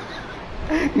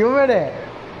 இவனே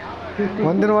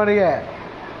வந்துருவானுங்க.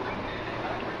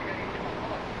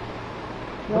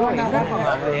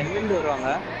 எங்கிருந்து வருவாங்க?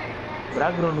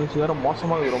 பேக்ரவுண்ட் மியூசிக் வேற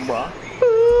மோசமா இருக்கு ரொம்ப.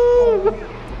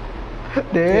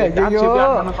 டேய் ஐயோ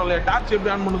டாக்ஸ்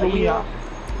எப்படி ஆன் பண்ண சொல்லுங்க.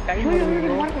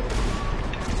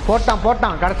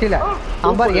 போட்டான் கடைசியில.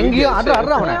 அவன் பாரு எங்கேயோ அட்றா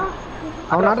அவனை.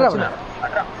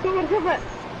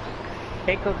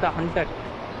 Take out the Hunter.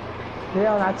 டேய்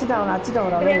அவன்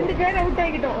அடிச்சிட்டான். ரெண்டு பேர் அவுட்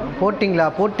ஆகிட்டோம்.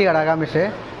 போட்டியாடா காமிஷ்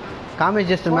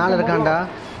ஜஸ்ட் மேல இருக்கான்டா.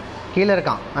 கீழே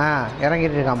இருக்கான்.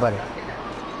 இறங்கிட்டு இருக்கான் பாரு.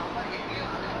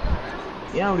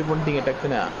 ஏன் அப்படி பண்ணிட்டீங்க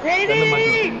டக்குன்னு?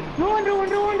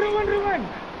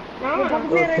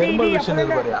 தெர்மல் விஷன்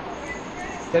இது பாரியா.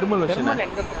 தெர்மல் விஷன்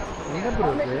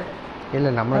இல்ல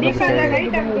நம்ம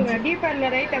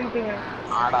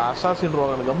ஆடா அசாசின்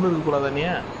ரோவன் கம்மு இருக்க கூடாதா நீ?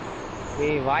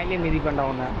 ஏய் வாயிலே மிதி பண்ற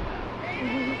உன்ன.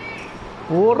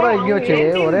 ஓடுறா எங்கேயோ வச்சு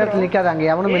ஒரே இடத்துல நிக்காத. அங்க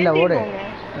எவனும் இல்ல. ஓடு.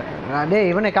 டேய்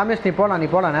இவனே காமிஷ் நீ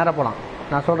போலாம் நேரா போலாம்.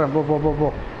 நான் சொல்றேன் போ.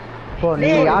 நீ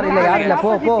யாரும் இல்ல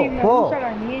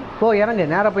போ இறங்கு.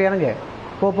 நேரா போய் இறங்கு.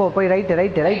 போய் ரைட்டு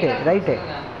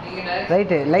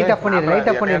லைட் ஆஃப்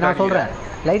பண்ணிடு நான் சொல்கிறேன்.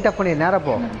 லைட் ஆஃப் பண்ணிடு, நேராக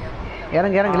போ.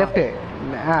 இறங்கு லெஃப்ட்டு.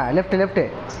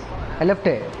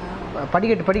 லெஃப்ட்டு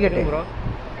படிக்கட்டு.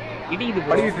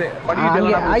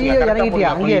 ஐயோ இறங்கிட்டியா?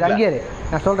 அங்கேயே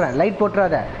நான் சொல்கிறேன். லைட்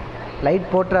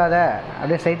போட்டுறாத,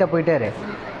 அப்படியே ஸ்ட்ரைட்டாக போயிட்டே இரு.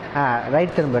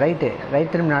 ரைட் திரும்ப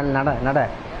நட.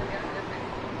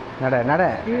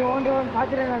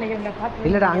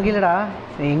 இல்லடா அங்கே இல்லடா,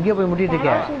 நீ எங்கேயோ போய் முட்டிட்டு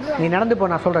இருக்க. நீ நடந்து போ,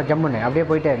 நான் சொல்கிறேன். ஜம்முன்னு அப்படியே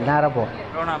போயிட்டே நேராக போ.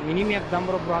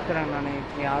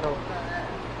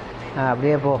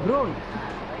 அப்படியே போ.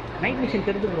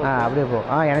 அப்படியே போ.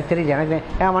 எனக்கு தெரியுது.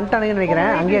 வந்துட்டானுங்கன்னு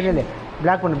நினைக்கிறேன். அங்கேயே இல்லை.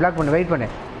 பிளாக் பண்ணு. வெயிட் பண்ணு.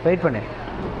 வெயிட்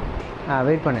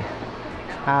பண்ணு.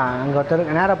 அங்கே ஒருத்தர்.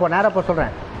 நேராக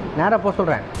போ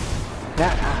சொல்கிறேன்.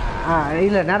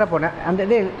 இல்லை நேராக போ. அந்த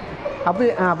இது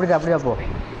அப்படிதான் போ.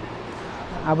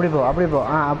 அப்படி போ.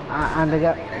 அந்த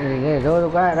ஏதோ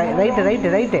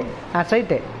ரைட்டு.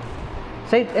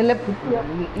 Straight left.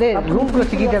 ரூம்குள்ளே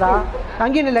சிக்கிட்டடா.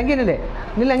 அங்கேயே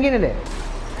நில்லு.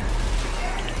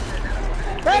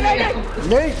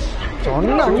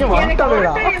 சொன்ன அங்கே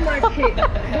வந்துட்டாடா.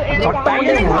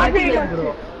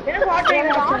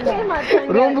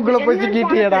 ரூமுக்குள்ள போய்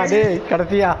சிக்கிட்டியடா டேய்.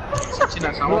 கடைசியா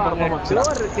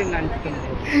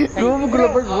ரூமுக்குள்ள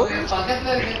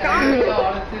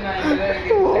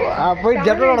போய்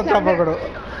ஜன்னலோட சாப்பிடணும்.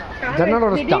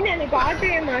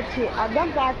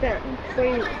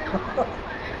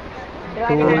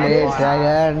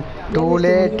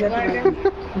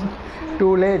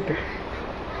 Too late.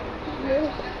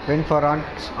 Went for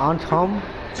aunt's home.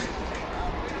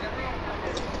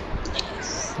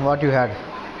 What you had?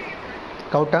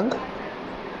 Cow tongue?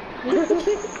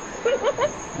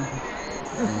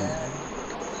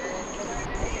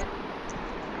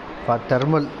 For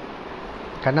thermal.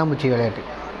 கண்ணாமூச்சி விளையாட்டு.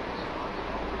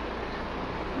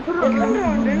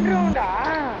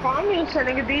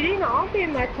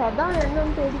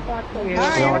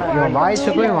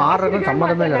 வாய்ஸுக்கும் ஆடுறதுக்கும்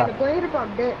சம்மந்தமே இல்லடா.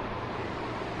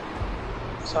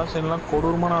 சாசன்லாம்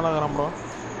கொடூரமான ஆளாகிறான் ப்ரோ.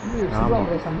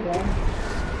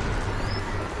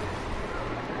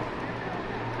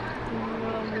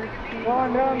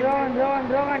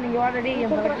 நீங்க ஆல்ரெடி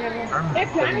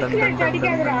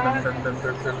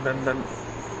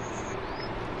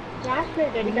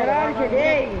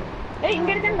இங்க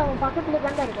இருக்க நம்ம பக்கத்துல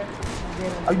தான் இருக்கேன்.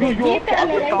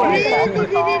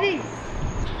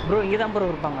 ப்ரோ இங்க தான் ப்ரோ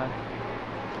இருப்பாங்க.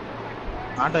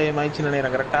 ஆட்டோ ஏம் ஆயிடுச்சு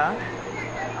நினைக்கிறேன். கரெக்டா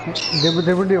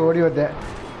திபுண்டி ஓடி வந்தேன்.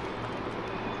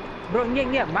 ப்ரோ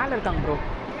இங்க மேல இருக்காங்க ப்ரோ.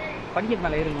 படிக்கட்டு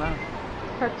மேல ஏறுங்களா?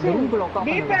 ரூம்குள்ள உட்கார்ந்து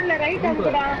டீப்பர்ல ரைட்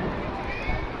அமுக்குடா.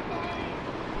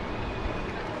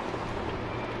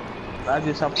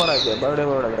 ராஜி சப்பரா இருக்கு. பர்த்டே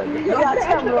ராஜி.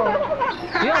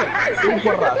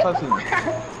 சூப்பர்ரா அசாசின்.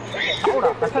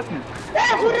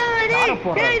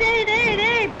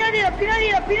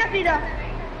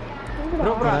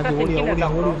 ப்ரோ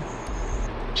ஓடி.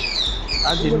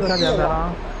 ராஜி நிக்காத யாரா?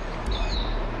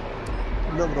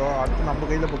 இல்ல ப்ரோ, அடுத்து நம்ம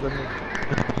கையில போகுது.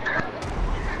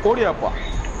 ஓடியாப்பா.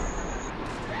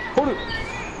 ஓடு.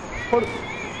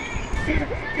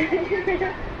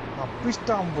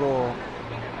 அப்பிஸ்டாம் ப்ரோ.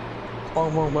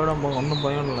 போங்க மேடம் போங்க, ஒன்றும்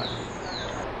பயம் இல்லை.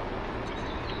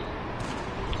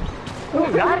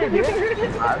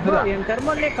 என்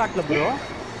தெர்மல்லே காட்டல ப்ரோ.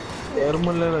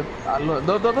 தெர்மல்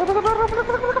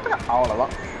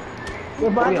அவ்வளோதான்.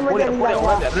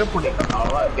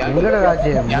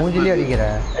 மூஞ்சிலே அடிக்கிற.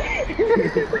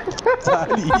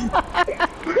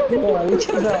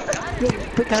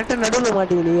 கரெக்டா நடுவுல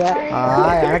மாட்டீங்க.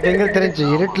 எனக்கு எங்க தெரிஞ்சு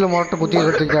இருட்டுல மட்டும் குத்தி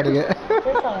வச்சுக்காடுங்க.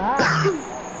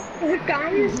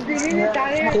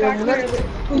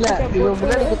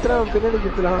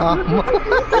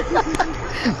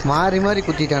 மாறி மாறி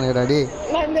குத்திட்டானுடா டேய்.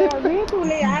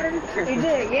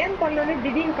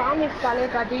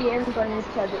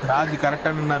 ராஜ் கரெக்டா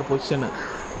நின்னார் பொசிஷன்.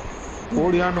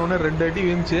 ஓடியான்னு ஒண்ணு 2 அடி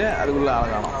வீழ்ந்துச்சு. அதுக்குள்ள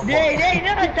ஆளகானோம்.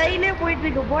 போயிட்டு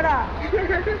இருக்கு போடா.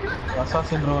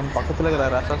 அசாசின் ரோகன் பக்கத்துல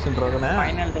இருக்கிற அசாசின் ரோகன்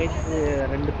ஃபைனல் ரேஸ்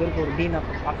 2 பேருக்கு ஒரு டீன் ஆஃப்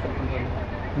ஸ்பான்சர் பண்றாங்க.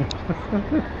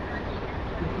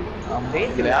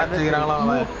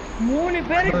 3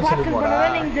 பேருக்கு ஸ்பான்சர் பண்ணா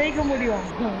நீங்க ஜெயிக்க முடியும்.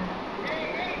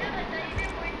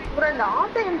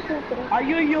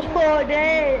 ஐயோ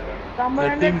டேய்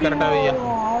டீம் கரெக்டா வையா.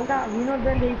 அவ்வளவுதான் வினோத்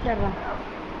தான் ஜெயிச்சாராம்.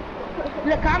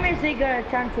 இல்ல காமேஷ் ஜெயிக்க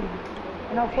சான்ஸ் இருக்கு.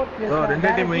 நான் போட்டு ப்ரோ 2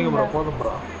 டீம் வைங்க ப்ரோ. போதும்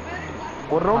ப்ரோ.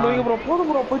 ஒரு ரவுண்ட் வைங்க ப்ரோ. போதும்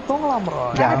ப்ரோ. போய் தூங்கலாம் ப்ரோ.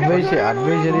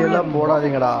 அட்வைசரி எல்லாம்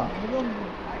போடாதீங்கடா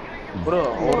ப்ரோ.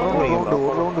 ஒரு ரவுண்ட் வைங்க ப்ரோ.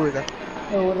 ஒரு ரவுண்ட் வைங்க.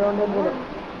 ஒரு ரவுண்ட் போடு.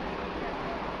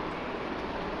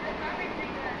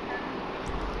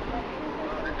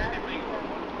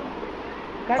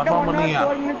 கரெக்ட்டா 1 ஹவர்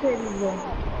 12 மினிட்ஸ் ஆயிடுச்சு ப்ரோ.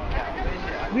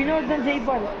 வினோத் தான்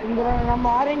ஜெயிப்பாரு. இந்த நம்ம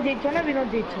ஆரஞ்சு ஜெயிச்சோன்னா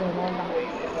வினோத் ஜெயிச்சிருவாரு.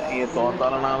 நீங்க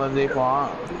தோத்தாலும் நான் தான் ஜெயிப்போம்.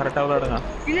 கரெக்டா விளையாடுங்க.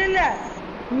 இல்ல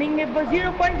நீங்க இப்ப 0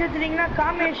 பாயிண்ட்ஸ் எடுத்தீங்கன்னா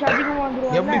காமேஷ் அதிகமா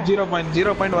வந்துருவாங்க. எப்படி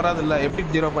 0 பாயிண்ட் வராது இல்ல? எப்படி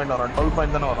 0 பாயிண்ட் வரும்? 12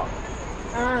 பாயிண்ட் தானே வரும்.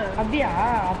 அப்படியா?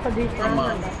 அப்ப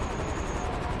ஜெயிச்சிருவாங்க.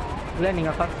 இல்ல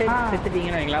நீங்க ஃபர்ஸ்ட் டைம்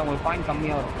செத்துட்டீங்கன்னா உங்களுக்கு பாயிண்ட்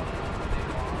கம்மியா வரும்.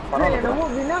 நம்ம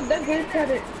வினோத் தான்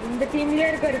ஜெயிச்சாரு. இந்த டீம்லயே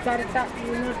இருக்காரு கரெக்டா.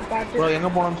 வினோத் பாத்து ப்ரோ எங்க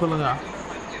போறோம்னு சொல்லுங்க.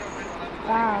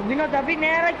 வினோத் அப்படியே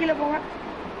நேரா கீழ போங்க.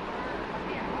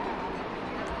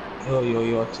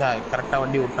 யோ சே கரெக்ட்டா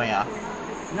வண்டி விட்டேன்யா.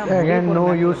 Again, no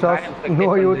use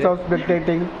of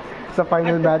spectating. It's a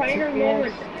final match. Final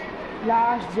moment.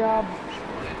 Last job.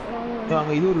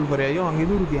 அங்க இது இருக்கு பாரு. ஐயோ அங்க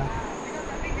இது இருக்குயா.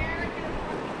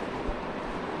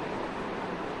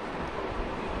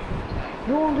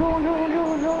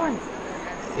 Run.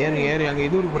 ஏறு அங்க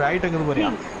இது இருக்கு பாரு. ஐட்டம் இருக்கு பாரு.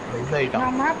 இந்த ஐட்டம்.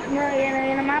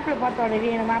 நான் மேப்ல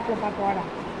பார்த்து வாடா.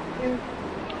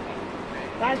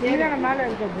 இல்ல மேல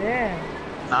இருக்குது.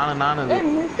 நானு இது.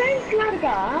 மிசைல்ஸ்லாம்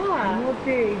இருக்கா?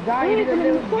 ஓகே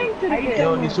மிசைல்ஸ் இருக்கு. ஐயோ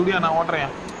நீ சுடியா நான்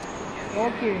ஓட்றேன்.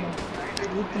 ஓகே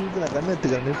நிறுத்து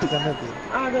கண்ணத்து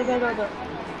அதோ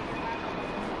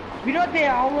வினோத்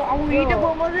அவங்க கிட்ட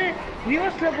போகும்போது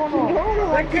ரிவர்ஸ்ல போணும்.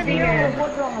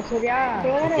 போட்டுருவாங்க சரியா?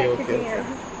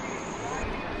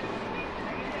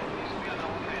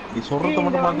 நீ சொல்றத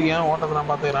மட்டும் பாத்தியா? ஓட்டத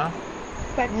நான் பாத்துறேன்.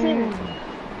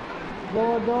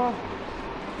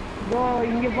 தோ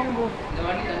இங்க போங்க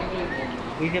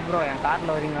விஜய் ப்ரோ என் கார்ல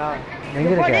வரீங்களா? எங்க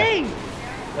இருக்க?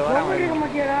 இருக்க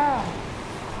மாட்டியாடா?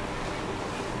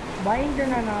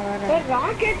 பயந்துனா நான் வேற.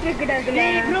 ராக்கெட் இருக்குடா இதுல.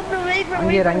 குரூப்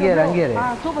வெயிட் அங்கே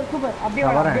சூப்பர் அப்படியே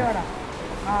வாடா. அப்படியே வாடா.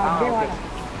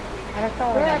 கரெக்ட்டா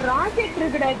வாடா. ராக்கெட்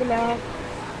இருக்குடா இதுல.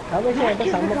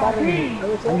 செம்ம பாருங்க.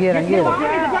 அங்கே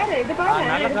இது பாரு.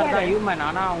 நல்ல கார் தான் ஹியூமன்.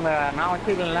 ஆனா அவங்க நான்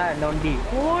வச்சிருக்கேன்ல இந்த வண்டி.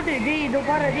 ஓடு டேய் இதோ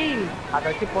பாரு டேய். அத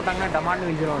வச்சு போட்டாங்கன்னா டமாண்ட்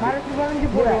விஞ்சிரும். மறந்து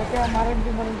போடு. ஓகே மறந்து.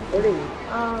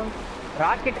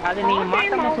 ராக்கெட் அது நீங்க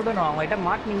மாட்டாம சுடணும். அவங்க கிட்ட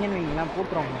மாட்டீங்கன்னு வைங்களா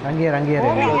போட்றோம். அங்கே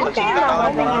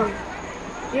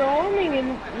யோ நீங்க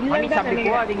மணி சாப்பிட்டு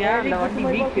போவாதீங்க. அந்த வண்டி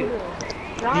வீக்.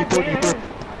 நீ போ.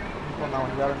 இப்போ நான்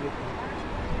வந்து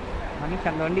மணி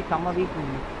அந்த வண்டி செம்ம வீக்.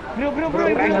 ப்ரோ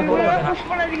புஷ்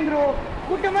பண்ணாதீங்க ப்ரோ.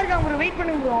 கூட்டமா இருக்காங்க ப்ரோ. வெயிட்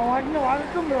பண்ணுங்க ப்ரோ. அவன்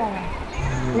வரட்டும் ப்ரோ.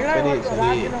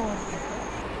 சரி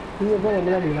நீங்க போய்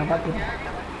விளையாடி நான் பாத்துறேன்.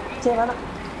 சரி வேணாம்.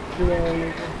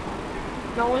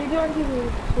 நான் வந்து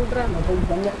சொல்றேன்.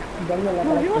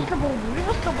 ரிவர்ஸ்ல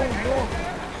போங்க ப்ரோ.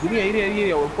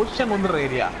 ஏரியா ஒரு பொசிஷன் வந்துற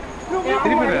ஏரியா.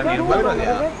 திருப்பி நீ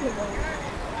வரலையா?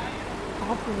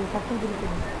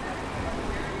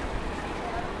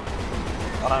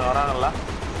 வராங்கல்ல?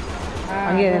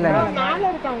 அங்கே இல்ல. மேல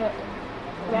இருக்காங்க.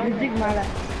 பிரிட்ஜுக்கு மேல.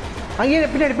 அங்கே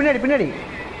பின்னாடி.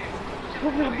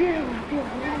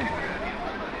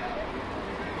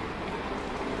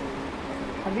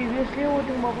 அப்படியே ரிவர்ஸ்லயே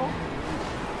ஓட்டுங்க பாப்போம்.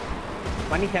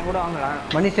 மணிஷன் கூட வாங்கலாம்.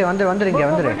 மனுஷன் வந்துரு இங்க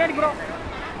வந்துரு.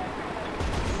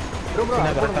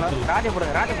 ராஜ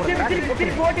போடுங்க.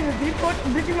 திருப்பி ஓட்டுங்க.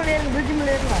 பிரிட்ஜ் மேல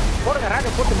ஏறுங்க. போடுங்க ராஜ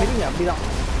போட்டு மிதிங்க. அப்படிதான்.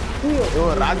 ஐயோ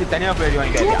ராஜி தனியா போய்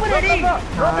வாங்கிட்டாரு. சூப்பர் அடி.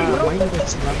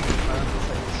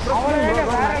 அவளே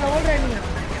வேற லெவல் ரன்னிங்.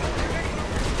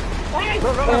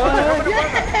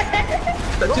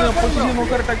 டச்சிங்க பொசிஷன்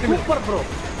உட்கார டக்கு. Super bro.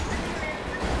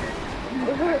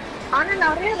 ஆனா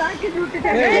நிறைய ராக்கெட்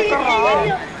விட்டுட்டாங்க.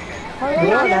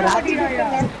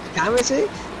 காமேஷ்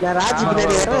நான் ராஜ்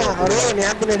பின்னாடி வரேன். அவரோட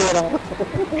ஞாபகம் பின்னாடி வரோம்.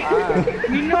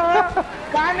 இன்னும்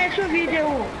காமேஷும்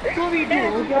விஜயும் 2v2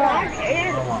 ஓகேவா?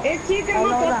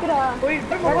 சீக்கிரமா போத்துறா.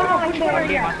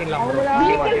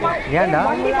 ஏன்டா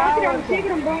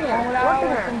சீக்கிரம் போங்க.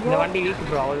 இந்த வண்டி வீக்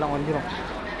ப்ரோ. அவ்வளவுதான் வந்துரும்.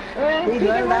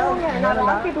 நான்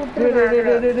ராக்கெட்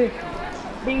விட்டுறேன்.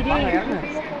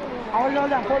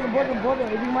 அவ்வளவுதான்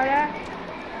போதும். இதுக்கு மேல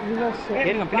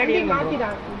ஏறுங்க பின்னாடி ஏறுங்க ப்ரோ.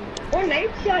 மாத்திட்டான். ஓ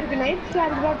நைட் ஷார்க்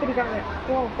தான் இருக்காங்க.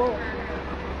 போ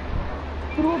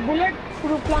புல்லட்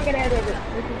ப்ரூஃப்லாம் கிடையாது. அது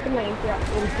நைட்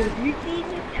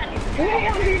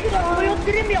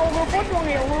திரும்பி அவங்க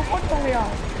போட்டுவாங்கயா.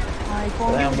 இப்போ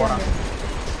போறான்.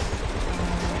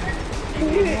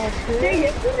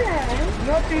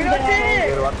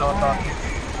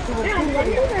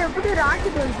 எப்படி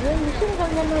ராக்கெட் வந்து மிஷின்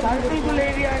கொஞ்சம்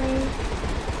ஏரியா நீ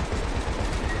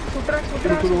சுற்றுறா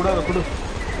குடு.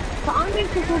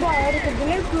 காங்கிரஸ் கூட அவருக்கு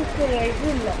புல்லட் ப்ரூஃப் இது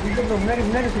இல்ல. முன்னாடி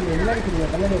சொல்லுங்க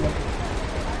கண்ணாடி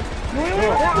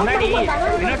முன்னாடி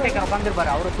வினோட்டேக்க உட்கார்ந்திருப்பாரு.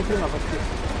 அவரை சுத்துங்க ஃபர்ஸ்ட்.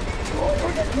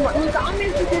 நீ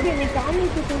காங்கிரஸ்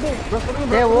கூட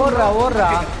ஏய் ஓடுறா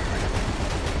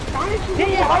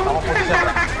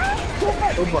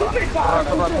சூப்பர்.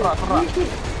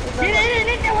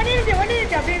 வண்டி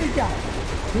அப்படியே இருந்துச்சா.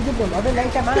 1 இது போல அது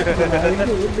லைட்டா மேல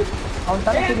அவன்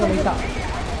தலை தூக்கி லைட்டா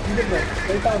இங்க bro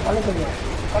ரைட்டா அவன் தலை தெரியும்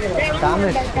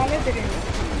Damage. தலை தெரியும்.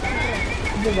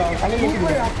 இங்க bro அவன் தலை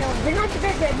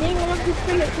தெரியும் நீங்களும்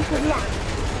பிஸ்டல் வச்சு சொல்லலாம்.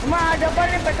 அம்மா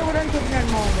டப்பாலே பட்டு கூடன்னு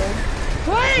சொல்லிட்டேன் அவங்க.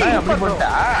 நான் அப்படி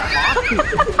போட்டா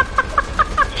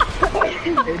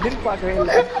எதிர்பார்க்கவே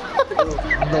இல்ல.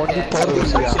 அந்த வண்டி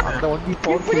பவர்ஃபுல்லியா அந்த வண்டி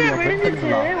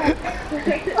பவர்ஃபுல்லியா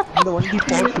அந்த வண்டி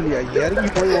பவர்ஃபுல்லியா இறங்கி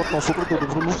போய் ஒருத்தன் சுட்டு ஒரு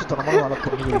லூசு தரமான வேலை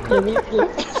பண்ணுவீங்க.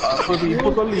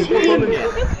 இப்ப சொல்லு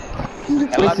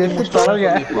செத்து தொலைங்க.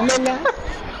 இல்ல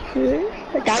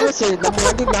இல்ல காலேஜ் நம்ம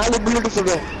வந்து 4 புல்லட்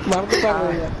சொல்றோம்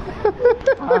மறந்துட்டாங்க.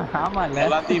 ஆமா இல்ல.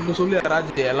 எல்லாத்தையும் இப்ப சொல்லு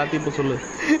ராஜ், எல்லாத்தையும் இப்ப சொல்லு.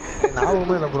 நான்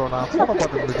ஒண்ணும் இல்ல ப்ரோ, நான் போன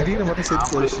பார்த்தேன் திடீர்னு மட்டும் சேர்த்து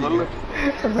அப்படி சொல்லு.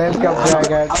 Welcome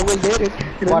back. அவங்க பேரு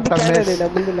What a mess.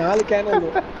 நம்மளுக்கு 4 கேனல்.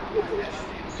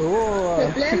 ஓ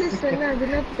பிளேலிஸ்ட் என்ன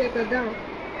அதுனா கேட்டதா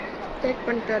செக்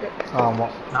பண்ணிட்டாரு. ஆமா.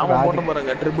 நாம போட்டு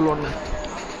பாருங்க 111.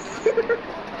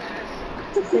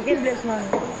 செகண்ட் பிளேஸ்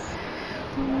வாங்க.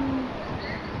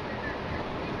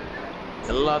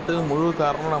 எல்லாத்துக்கும் முழு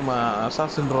காரணம் நம்ம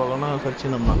அசாசின் ரோகனா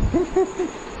சச்சின் அம்மா.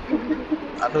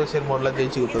 அட்வர்சரி மோட்ல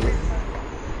ஜெயிச்சு கொடுத்தது.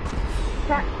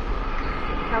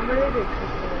 நம்மளே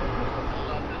ஜெயிச்சோம்.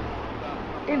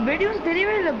 வெடியும்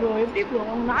தெரியவே இல்லை ப்ரோ. எப்படி ப்ரோ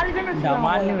 4 தானே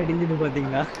டமால்னு வெடிஞ்சது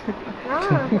பாத்தீங்களா?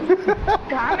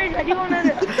 டேமேஜ்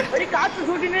அதிகமானது. ஒரு காத்து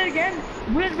சூட்டினே இருக்கேன்.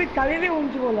 புல்லட் போய் தலையிலே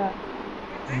ஒழிச்சு போல.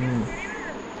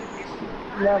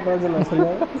 ஏன் பிரயோஜனம் சொல்லு.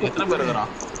 எத்தனை பேர்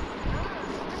இருக்கிறான்?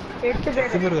 8 பேர்.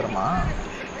 எத்தனை பேர் இருக்கிறாமா?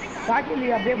 காட்டில்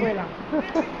அப்படியே போயிடலாம்.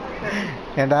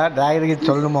 ஏண்டா டிராகனுக்கு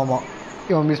சொல்லணுமாமா,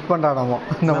 இவன் மிஸ் பண்றானாமா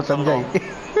நம்ம சஞ்சய்.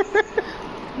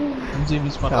 சஞ்சய்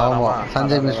மிஸ் ஆமா பண்ணாமா?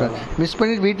 சஞ்சய் மிஸ்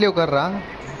பண்ணிட்டு வீட்லயே உட்கார்றான்.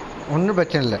 ஒன்றும்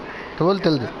பிரச்சனை இல்லை. 12th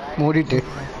எழுது மூடிட்டு.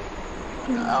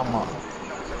 ஆமா.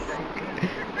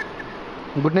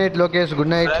 Good night Lokesh.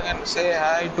 Good night. Dragon say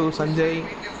hi to Sanjay.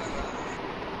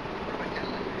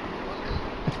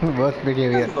 Worst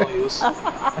behavior. No use.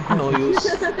 No use.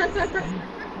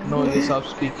 No use of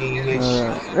speaking English.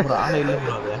 ஒரு ஆளே இல்ல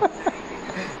bro அது.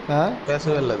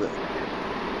 பேசவே இல்ல அது.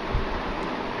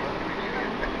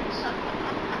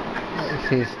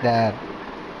 She's there.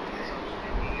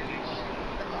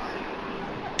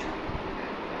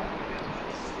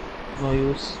 No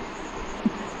use.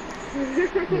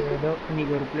 ஏதோ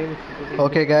இன்னைக்கு ஒரு playlist.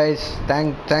 Okay guys,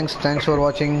 thanks for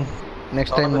watching.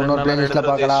 Next time இன்னொரு playlistல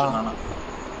பார்க்கலாம்.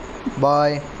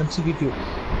 Bye. Consecutive.